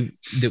team that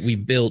we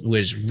built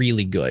was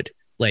really good.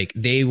 Like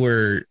they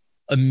were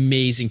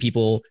amazing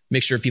people,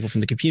 mixture of people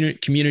from the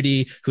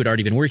community who had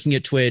already been working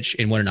at Twitch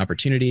and wanted an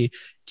opportunity,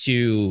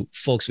 to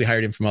folks we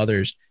hired in from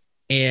others.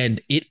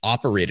 And it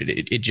operated.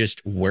 It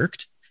just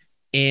worked.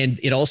 And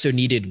it also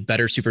needed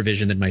better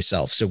supervision than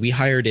myself. So we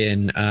hired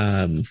in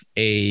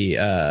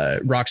a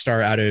rock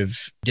star out of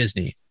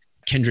Disney,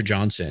 Kendra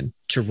Johnson,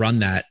 to run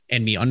that,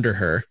 and me under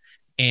her.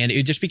 And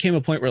it just became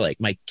a point where like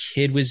my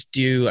kid was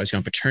due. I was going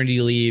on paternity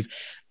leave.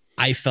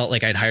 I felt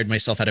like I'd hired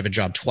myself out of a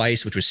job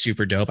twice, which was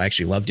super dope. I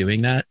actually love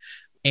doing that.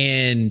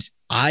 And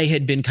I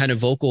had been kind of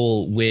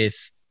vocal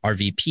with our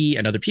VP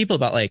and other people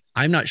about like,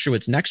 I'm not sure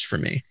what's next for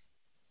me.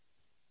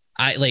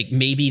 I like,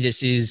 maybe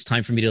this is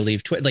time for me to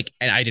leave Twitch. Like,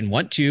 and I didn't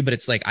want to, but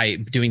it's like I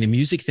doing the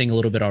music thing a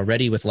little bit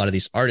already with a lot of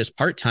these artists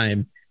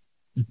part-time.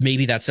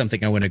 Maybe that's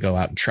something I want to go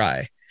out and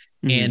try.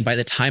 Mm-hmm. And by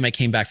the time I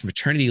came back from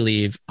maternity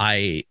leave,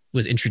 I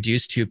was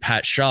introduced to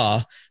Pat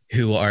Shaw,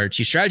 who our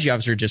chief strategy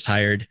officer just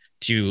hired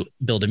to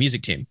build a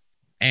music team.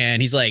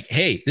 And he's like,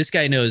 hey, this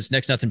guy knows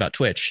next nothing about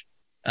Twitch,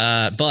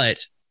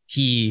 but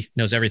he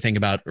knows everything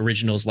about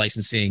originals,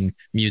 licensing,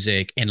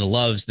 music, and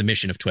loves the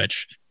mission of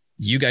Twitch.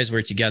 You guys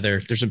work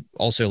together. There's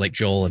also like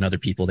Joel and other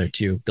people there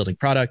too, building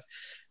product,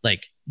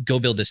 like go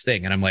build this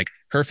thing. And I'm like,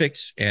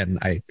 perfect. And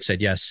I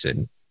said yes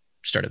and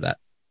started that.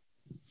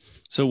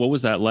 So what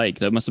was that like?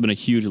 That must've been a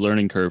huge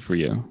learning curve for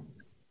you.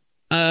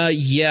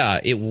 Yeah,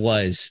 it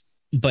was.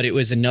 But it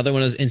was another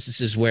one of those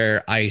instances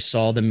where I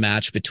saw the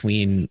match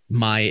between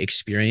my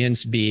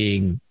experience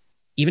being,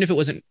 even if it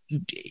wasn't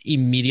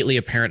immediately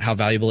apparent how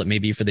valuable it may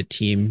be for the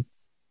team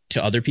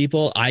to other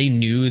people, I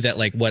knew that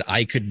like what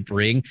I could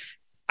bring.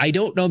 I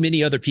don't know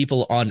many other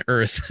people on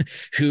earth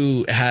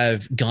who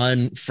have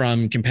gone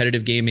from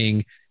competitive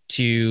gaming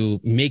to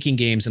making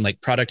games and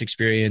like product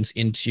experience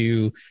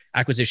into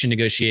acquisition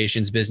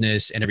negotiations,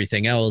 business, and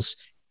everything else,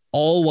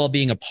 all while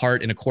being a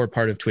part and a core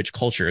part of Twitch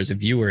culture as a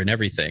viewer and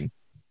everything.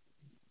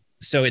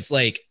 So it's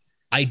like,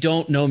 I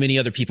don't know many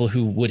other people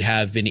who would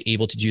have been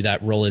able to do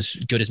that role as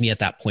good as me at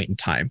that point in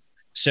time.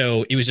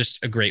 So it was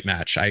just a great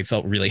match. I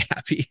felt really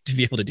happy to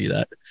be able to do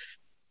that.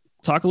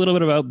 Talk a little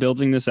bit about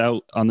building this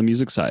out on the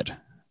music side.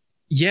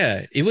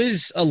 Yeah, it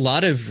was a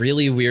lot of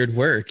really weird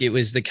work. It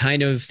was the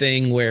kind of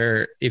thing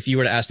where if you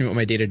were to ask me what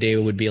my day-to-day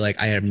would be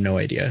like, I have no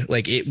idea.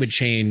 Like it would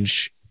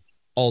change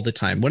all the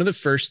time. One of the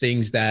first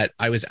things that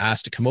I was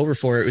asked to come over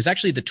for, it was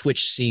actually the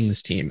Twitch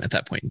Sings team at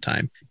that point in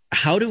time.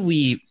 How do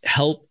we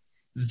help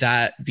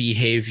that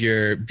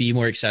behavior be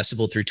more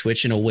accessible through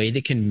Twitch in a way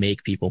that can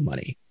make people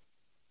money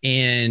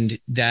and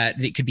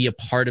that it could be a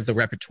part of the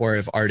repertoire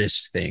of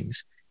artists'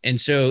 things? And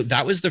so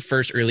that was the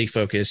first early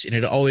focus. And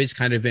it had always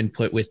kind of been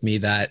put with me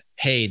that,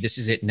 hey, this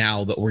is it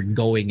now, but we're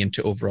going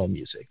into overall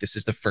music. This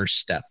is the first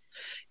step.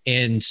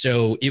 And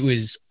so it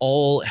was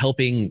all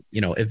helping,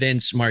 you know,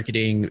 events,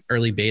 marketing,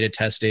 early beta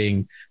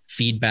testing,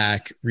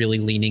 feedback, really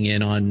leaning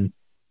in on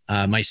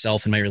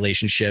myself and my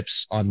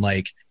relationships on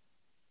like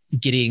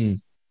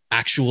getting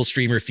actual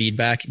streamer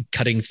feedback,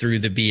 cutting through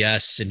the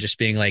BS and just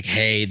being like,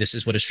 hey, this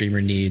is what a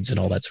streamer needs and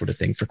all that sort of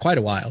thing for quite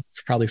a while,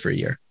 probably for a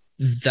year.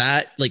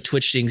 That like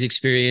Twitch Sings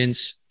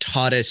experience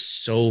taught us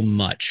so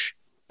much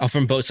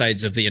from both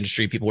sides of the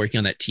industry, people working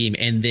on that team,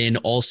 and then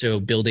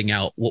also building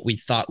out what we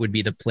thought would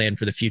be the plan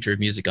for the future of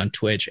music on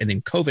Twitch. And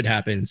then COVID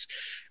happens,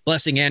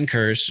 blessing and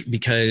curse,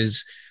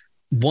 because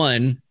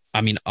one,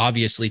 I mean,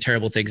 obviously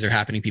terrible things are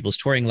happening in people's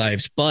touring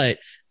lives, but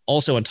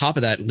also on top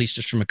of that, at least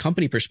just from a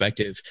company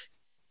perspective,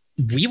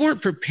 we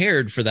weren't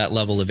prepared for that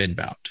level of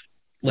inbound.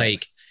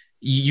 Like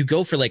you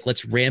go for like,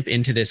 let's ramp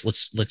into this.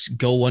 Let's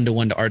go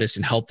one-to-one to artists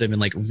and help them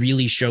and like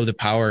really show the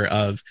power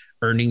of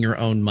earning your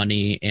own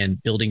money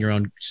and building your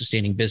own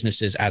sustaining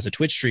businesses as a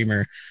Twitch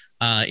streamer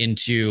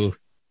into,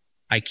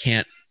 I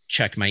can't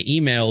check my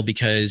email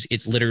because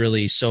it's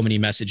literally so many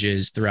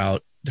messages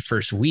throughout the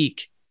first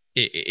week.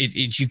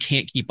 You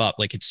can't keep up.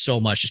 Like it's so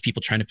much just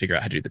people trying to figure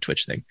out how to do the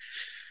Twitch thing.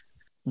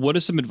 What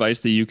is some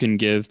advice that you can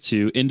give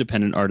to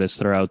independent artists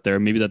that are out there,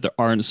 maybe that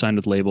aren't signed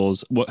with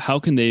labels? How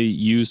can they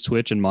use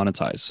Twitch and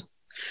monetize?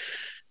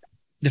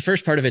 The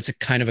first part of it's a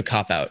kind of a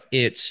cop-out.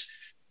 It's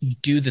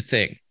do the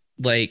thing.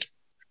 Like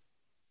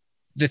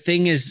the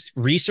thing is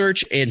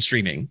research and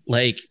streaming.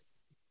 Like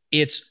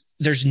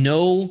there's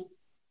no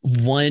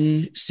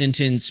one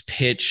sentence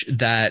pitch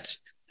that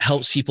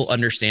helps people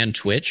understand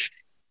Twitch.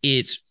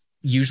 It's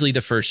usually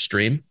the first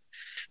stream.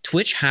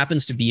 Twitch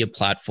happens to be a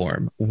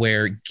platform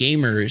where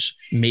gamers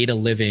made a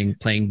living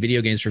playing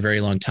video games for a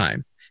very long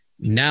time.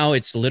 Now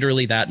it's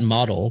literally that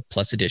model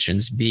plus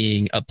additions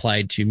being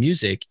applied to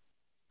music,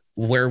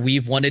 where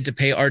we've wanted to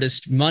pay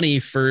artists money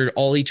for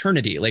all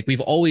eternity. Like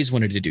we've always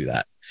wanted to do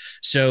that.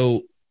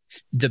 So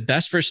the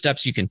best first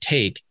steps you can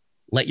take,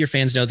 let your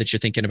fans know that you're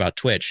thinking about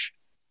Twitch.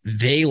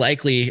 They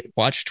likely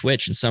watch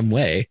Twitch in some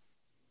way.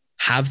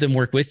 Have them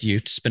work with you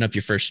to spin up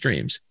your first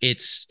streams.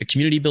 It's a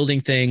community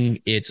building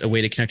thing. It's a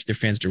way to connect with their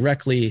fans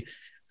directly.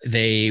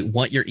 They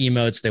want your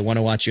emotes. They want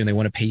to watch you and they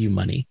want to pay you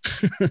money.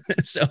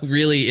 So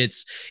really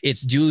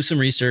it's do some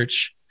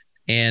research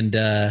and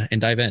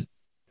dive in.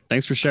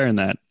 Thanks for sharing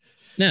that.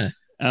 Yeah.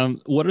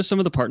 What are some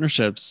of the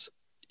partnerships,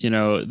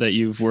 that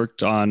you've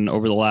worked on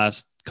over the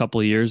last couple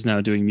of years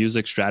now doing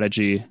music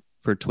strategy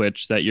for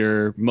Twitch that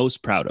you're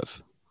most proud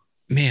of?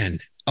 Man,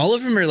 all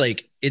of them are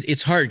like,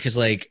 it's hard because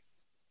like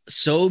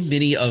so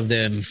many of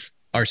them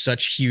are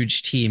such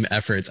huge team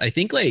efforts. I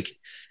think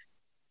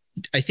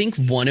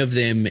one of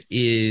them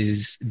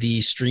is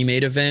the Stream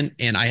 8 event,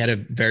 and I had a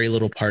very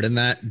little part in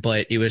that,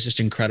 but it was just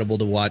incredible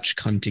to watch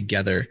come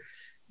together.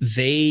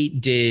 They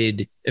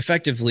did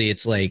effectively,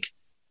 it's like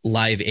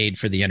live aid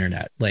for the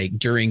internet. Like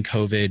during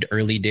COVID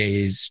early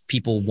days,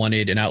 people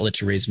wanted an outlet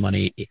to raise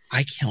money.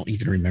 I can't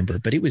even remember,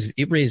 but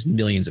it raised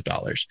millions of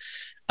dollars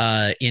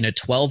in a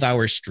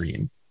 12-hour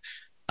stream.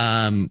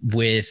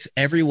 With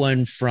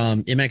everyone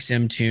from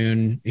MXM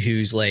Tune,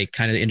 who's like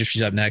kind of the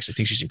industry's up next. I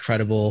think she's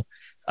incredible.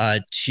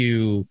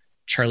 To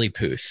Charlie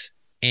Puth.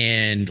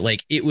 And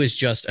like, it was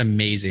just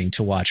amazing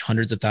to watch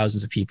hundreds of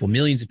thousands of people,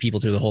 millions of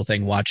people through the whole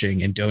thing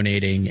watching and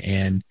donating.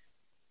 And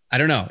I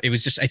don't know, it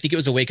was just, I think it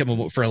was a wake up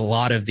moment for a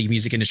lot of the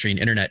music industry and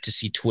internet to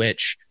see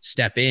Twitch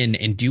step in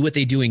and do what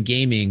they do in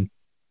gaming.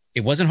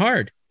 It wasn't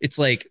hard. It's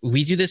like,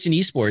 we do this in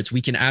esports.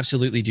 We can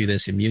absolutely do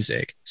this in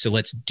music. So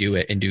let's do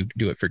it and do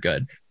it for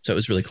good. So it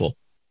was really cool.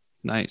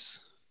 Nice.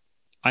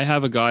 I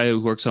have a guy who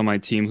works on my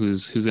team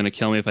who's going to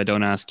kill me if I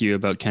don't ask you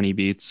about Kenny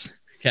Beats.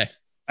 Okay.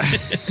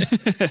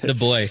 The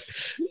boy.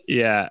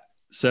 Yeah.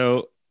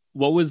 So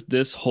what was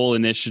this whole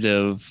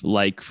initiative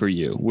like for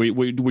you?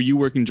 Were you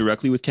working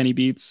directly with Kenny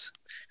Beats?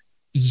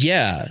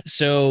 Yeah.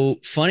 So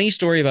funny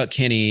story about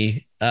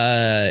Kenny.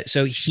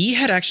 So he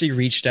had actually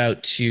reached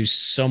out to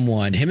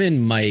someone, him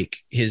and Mike,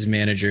 his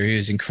manager,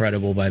 who's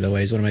incredible, by the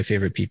way, is one of my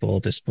favorite people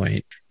at this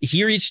point.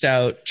 He reached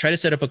out, tried to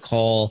set up a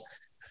call.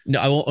 No,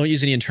 I won't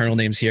use any internal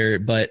names here,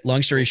 but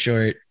long story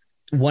short,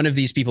 one of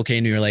these people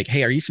came to me and were like,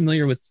 "Hey, are you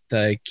familiar with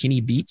Kenny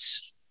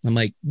Beats?" I'm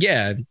like,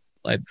 "Yeah,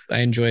 I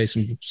enjoy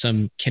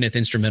some Kenneth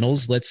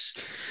instrumentals. Let's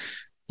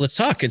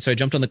talk." And so I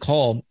jumped on the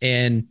call,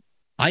 and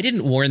I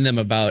didn't warn them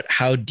about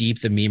how deep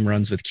the meme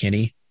runs with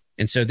Kenny.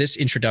 And so this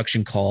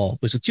introduction call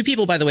was with two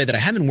people, by the way, that I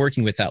haven't been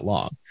working with that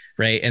long,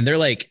 right? And they're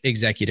like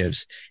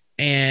executives,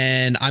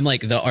 and I'm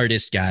like the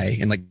artist guy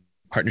and like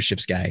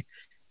partnerships guy.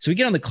 So we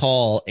get on the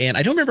call, and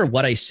I don't remember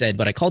what I said,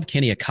 but I called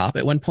Kenny a cop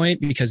at one point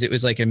because it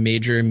was like a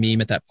major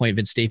meme at that point.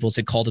 Vince Staples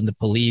had called him the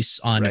police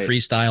on a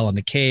freestyle on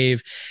the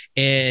cave.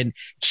 And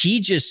he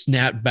just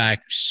snapped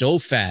back so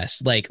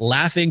fast, like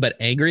laughing, but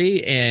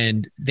angry.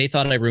 And they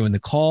thought I ruined the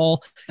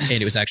call. And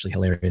it was actually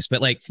hilarious.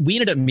 But like, we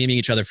ended up memeing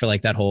each other for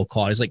like that whole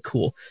call. I was like,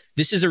 cool.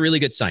 This is a really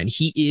good sign.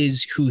 He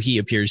is who he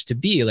appears to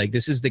be. Like,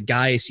 this is the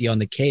guy I see on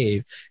the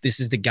cave. This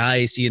is the guy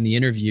I see in the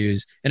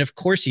interviews. And of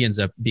course he ends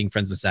up being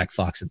friends with Zach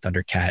Fox and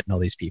Thundercat and all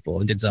these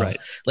people and Denzel.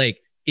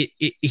 Like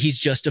he's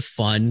just a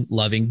fun,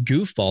 loving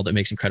goofball that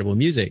makes incredible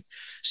music.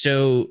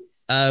 So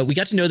we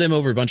got to know them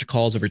over a bunch of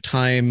calls over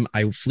time.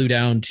 I flew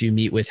down to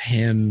meet with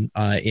him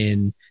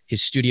in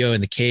his studio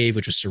in the cave,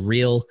 which was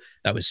surreal.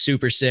 That was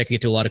super sick. I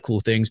get to do a lot of cool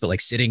things, but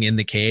like sitting in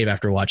the cave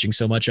after watching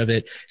so much of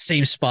it,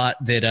 same spot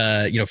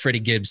that, Freddie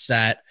Gibbs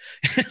sat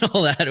and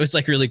all that. It was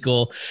like really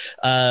cool.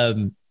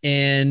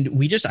 And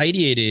we just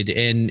ideated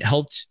and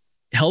helped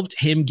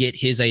him get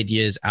his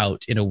ideas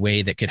out in a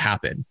way that could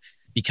happen,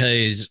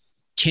 because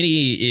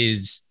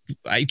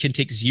I can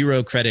take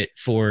zero credit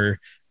for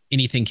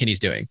anything Kenny's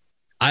doing.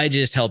 I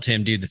just helped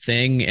him do the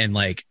thing and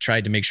like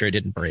tried to make sure it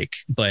didn't break.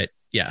 But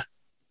yeah.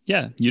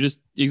 Yeah. You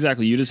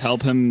just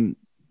help him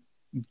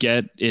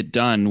get it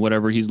done,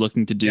 whatever he's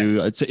looking to do.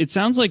 Yeah. It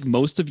sounds like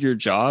most of your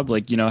job,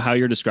 like, how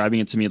you're describing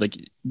it to me, like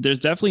there's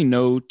definitely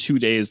no 2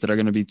 days that are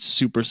going to be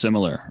super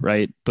similar.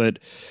 Right. But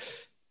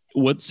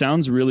what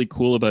sounds really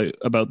cool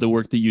about the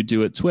work that you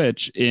do at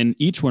Twitch in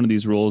each one of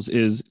these roles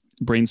is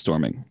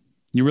brainstorming.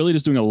 You're really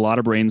just doing a lot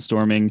of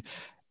brainstorming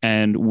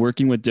and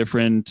working with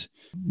different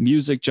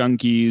music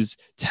junkies,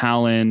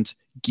 talent,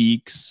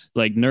 geeks,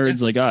 like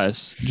nerds like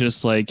us,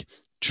 just like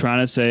trying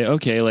to say,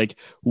 okay, like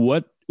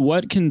what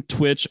can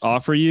Twitch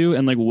offer you?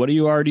 And like, what are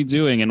you already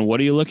doing? And what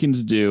are you looking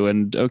to do?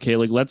 And okay,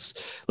 like, let's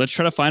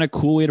try to find a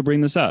cool way to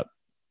bring this up.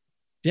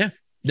 Yeah,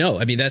 no,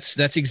 I mean, that's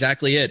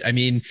exactly it. I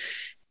mean,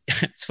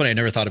 it's funny. I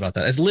never thought about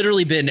that. It's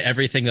literally been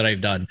everything that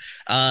I've done.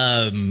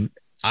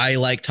 I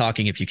like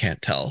talking, if you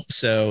can't tell.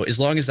 So as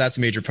long as that's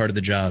a major part of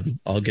the job,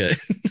 all good.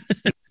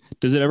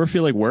 Does it ever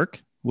feel like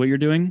work, what you're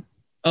doing?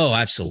 Oh,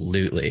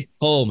 absolutely.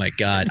 Oh my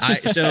God.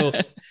 So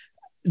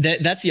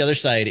that's the other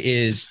side,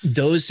 is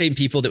those same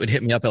people that would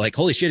hit me up at like,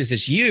 holy shit, is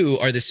this you,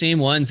 are the same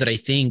ones that I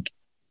think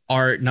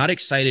are not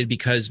excited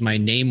because my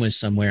name was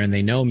somewhere and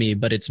they know me,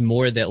 but it's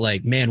more that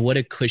like, man, what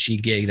a cushy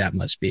gig that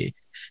must be.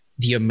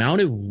 The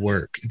amount of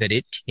work that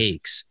it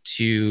takes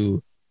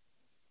to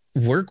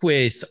work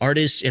with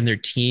artists and their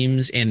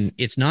teams. And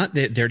it's not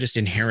that they're just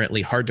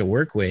inherently hard to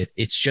work with.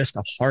 It's just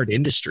a hard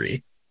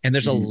industry. And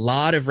there's a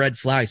lot of red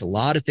flags, a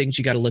lot of things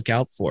you got to look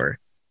out for.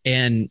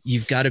 And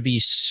you've got to be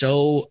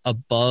so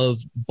above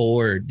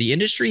board. The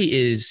industry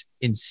is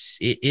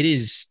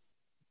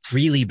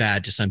really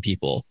bad to some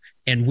people.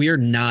 And we're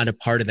not a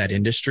part of that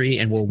industry.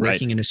 And we're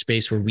working in a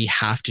space where we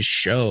have to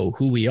show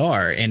who we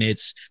are. And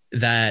it's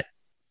that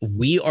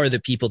we are the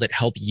people that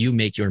help you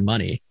make your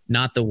money,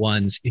 not the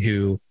ones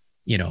who,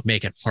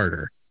 make it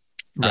harder.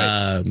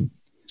 Right.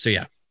 So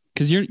yeah.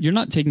 Because you're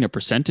not taking a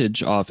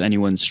percentage off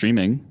anyone's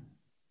streaming.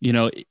 You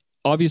know,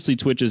 obviously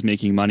Twitch is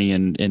making money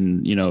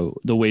in you know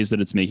the ways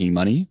that it's making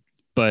money,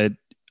 but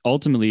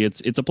ultimately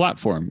it's a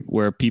platform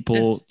where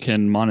people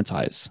can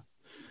monetize.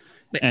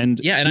 And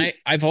yeah, and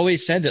I've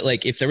always said that,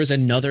 like, if there was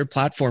another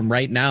platform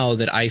right now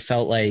that I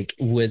felt like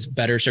was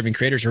better serving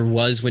creators, or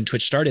was when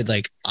Twitch started,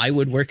 like, I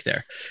would work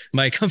there.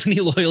 My company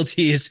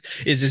loyalty is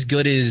as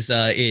good as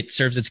it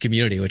serves its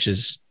community, which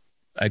is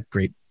a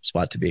great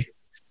spot to be.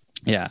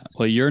 Yeah,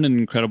 well, you're in an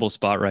incredible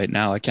spot right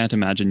now. I can't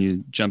imagine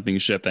you jumping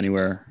ship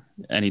anywhere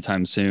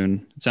anytime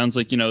soon. It sounds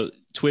like, you know,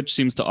 Twitch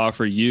seems to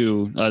offer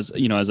you as,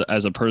 you know,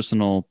 as a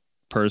personal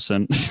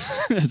person,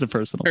 as a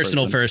personal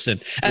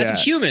person, as a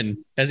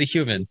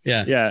human.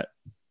 Yeah. Yeah.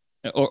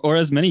 Or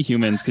as many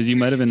humans, because you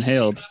might have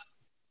inhaled.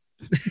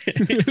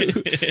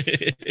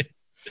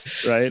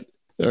 Right.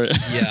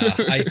 Yeah.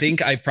 I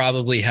think I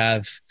probably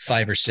have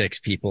 5 or 6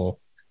 people.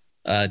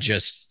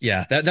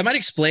 That might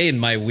explain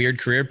my weird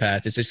career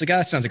path. It's just like,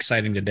 that sounds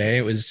exciting today.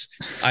 It was,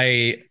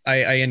 I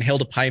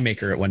inhaled a pie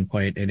maker at one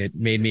point, and it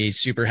made me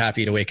super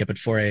happy to wake up at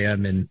 4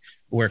 a.m. and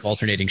work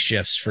alternating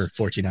shifts for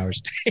 14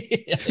 hours a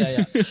day.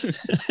 Yeah.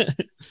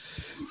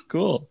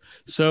 Cool.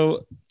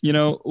 So,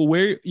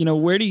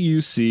 where do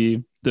you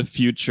see the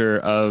future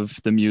of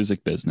the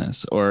music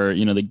business, or,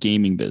 the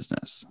gaming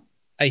business?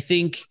 I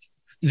think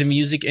the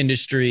music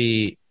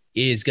industry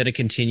is going to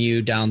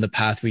continue down the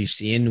path we've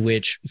seen,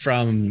 which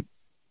from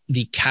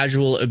the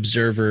casual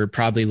observer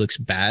probably looks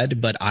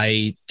bad, but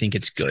I think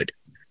it's good.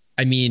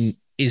 I mean,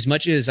 as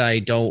much as I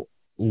don't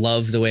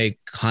love the way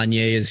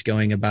Kanye is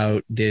going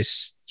about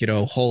this,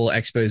 whole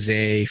expose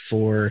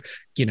for,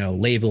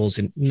 labels,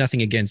 and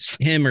nothing against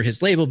him or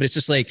his label, but it's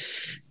just like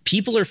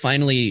people are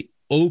finally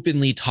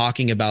openly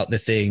talking about the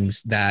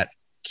things that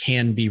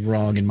can be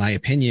wrong, in my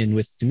opinion,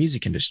 with the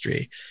music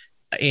industry.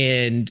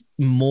 And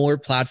more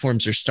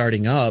platforms are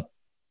starting up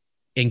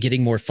and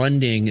getting more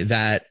funding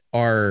that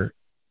are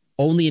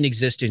only in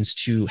existence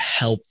to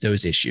help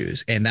those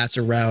issues. And that's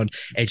around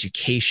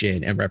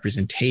education and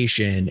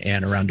representation,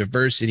 and around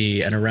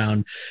diversity, and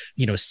around,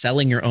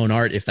 selling your own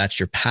art if that's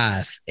your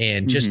path,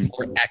 and just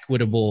more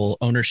equitable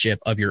ownership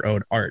of your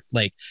own art.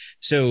 Like,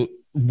 so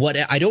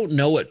I don't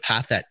know what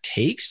path that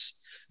takes,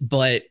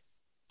 but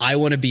I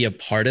want to be a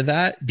part of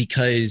that,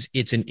 because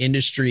it's an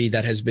industry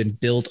that has been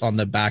built on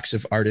the backs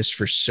of artists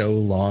for so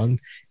long.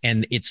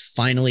 And it's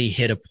finally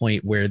hit a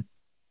point where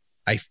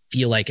I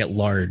feel like at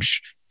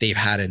large, they've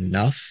had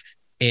enough,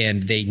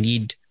 and they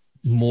need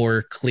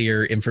more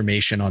clear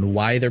information on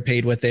why they're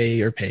paid what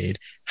they are paid,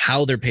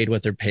 how they're paid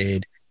what they're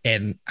paid,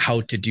 and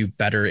how to do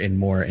better and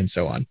more, and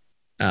so on.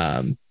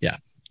 Yeah.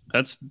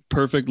 That's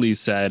perfectly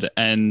said.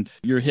 And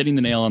you're hitting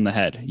the nail on the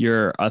head.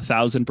 You're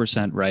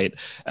 1,000% right.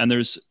 And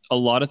there's a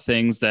lot of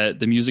things that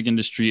the music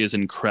industry is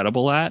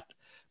incredible at,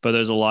 but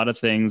there's a lot of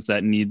things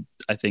that need,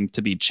 I think,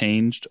 to be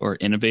changed or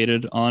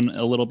innovated on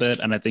a little bit.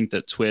 And I think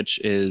that Twitch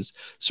is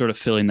sort of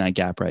filling that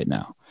gap right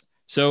now.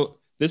 So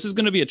this is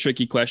going to be a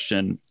tricky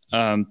question,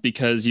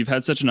 because you've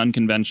had such an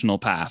unconventional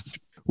path.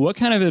 What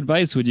kind of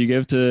advice would you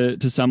give to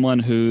someone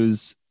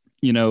who's,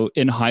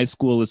 in high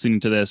school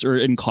listening to this, or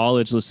in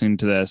college listening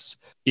to this?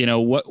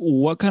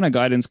 What kind of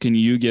guidance can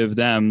you give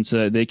them so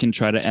that they can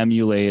try to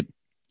emulate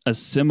a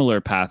similar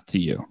path to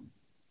you?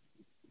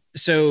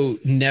 So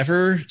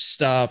never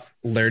stop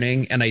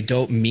learning. And I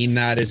don't mean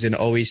that as in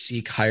always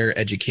seek higher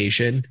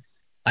education.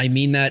 I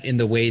mean that in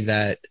the way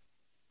that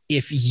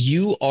if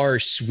you are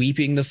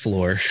sweeping the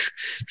floor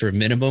for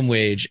minimum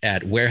wage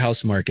at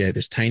Warehouse Market,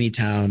 this tiny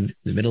town in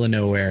the middle of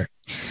nowhere,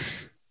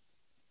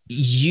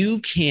 you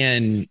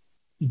can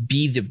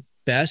be the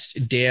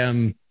best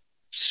damn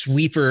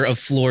sweeper of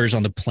floors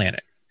on the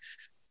planet.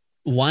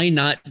 Why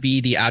not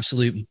be the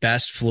absolute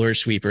best floor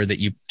sweeper that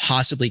you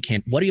possibly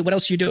can? What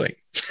else are you doing?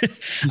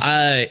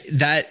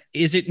 That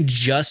isn't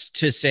just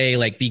to say,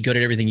 like, be good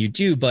at everything you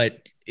do,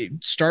 but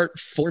start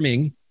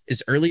forming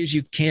as early as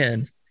you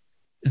can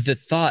the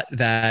thought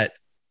that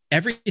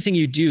everything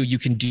you do, you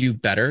can do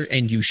better,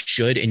 and you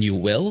should, and you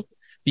will.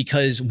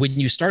 Because when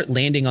you start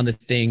landing on the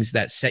things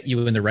that set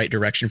you in the right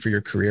direction for your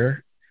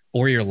career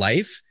or your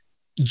life,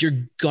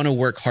 you're going to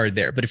work hard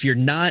there. But if you're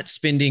not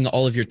spending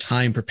all of your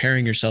time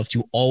preparing yourself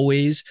to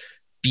always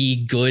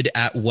be good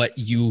at what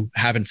you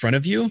have in front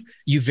of you,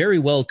 you very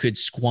well could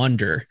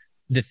squander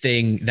the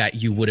thing that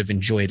you would have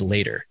enjoyed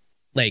later.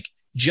 Like,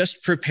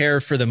 just prepare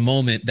for the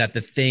moment that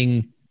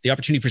the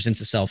opportunity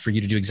presents itself for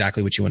you to do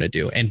exactly what you want to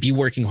do, and be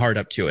working hard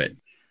up to it.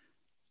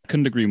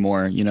 Couldn't agree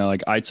more.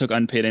 Like, I took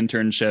unpaid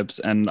internships,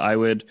 and I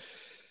would,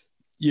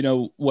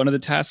 one of the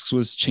tasks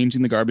was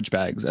changing the garbage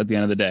bags at the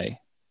end of the day.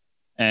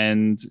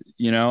 And,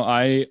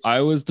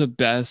 I was the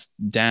best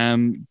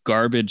damn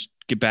garbage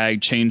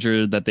bag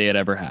changer that they had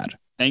ever had.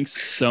 Thanks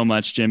so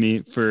much,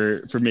 Jimmy,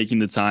 for making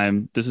the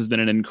time. This has been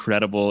an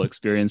incredible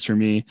experience for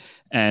me.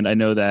 And I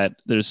know that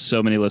there's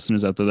so many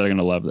listeners out there that are going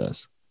to love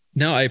this.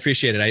 No, I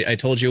appreciate it. I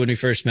told you when we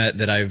first met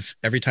that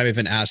every time I've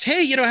been asked,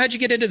 hey, how'd you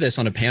get into this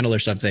on a panel or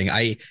something?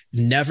 I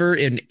never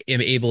am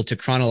able to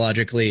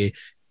chronologically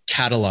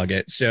catalog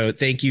it. So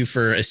thank you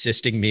for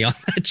assisting me on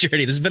that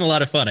journey. This has been a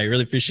lot of fun. I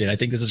really appreciate it. I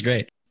think this is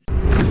great.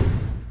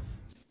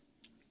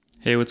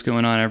 Hey, what's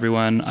going on,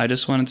 everyone? I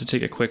just wanted to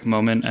take a quick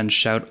moment and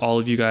shout all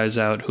of you guys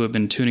out who have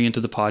been tuning into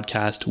the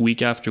podcast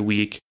week after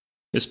week,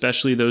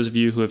 especially those of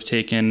you who have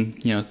taken,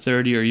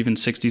 30 or even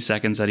 60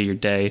 seconds out of your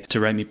day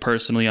to write me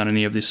personally on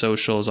any of the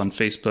socials on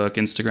Facebook,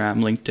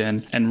 Instagram,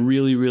 LinkedIn, and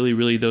really, really,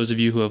 really those of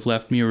you who have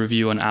left me a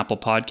review on Apple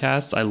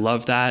Podcasts. I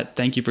love that.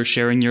 Thank you for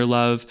sharing your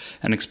love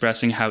and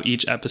expressing how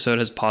each episode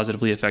has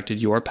positively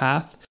affected your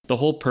path. The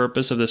whole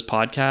purpose of this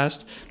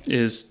podcast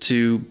is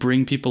to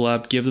bring people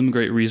up, give them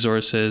great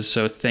resources.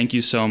 So thank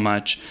you so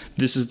much.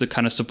 This is the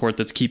kind of support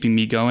that's keeping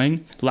me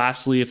going.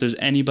 Lastly, if there's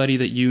anybody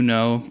that you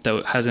know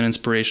that has an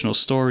inspirational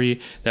story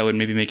that would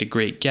maybe make a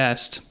great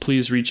guest,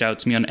 please reach out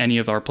to me on any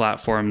of our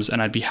platforms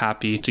and I'd be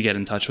happy to get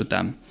in touch with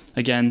them.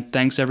 Again,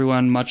 thanks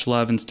everyone. Much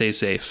love and stay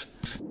safe.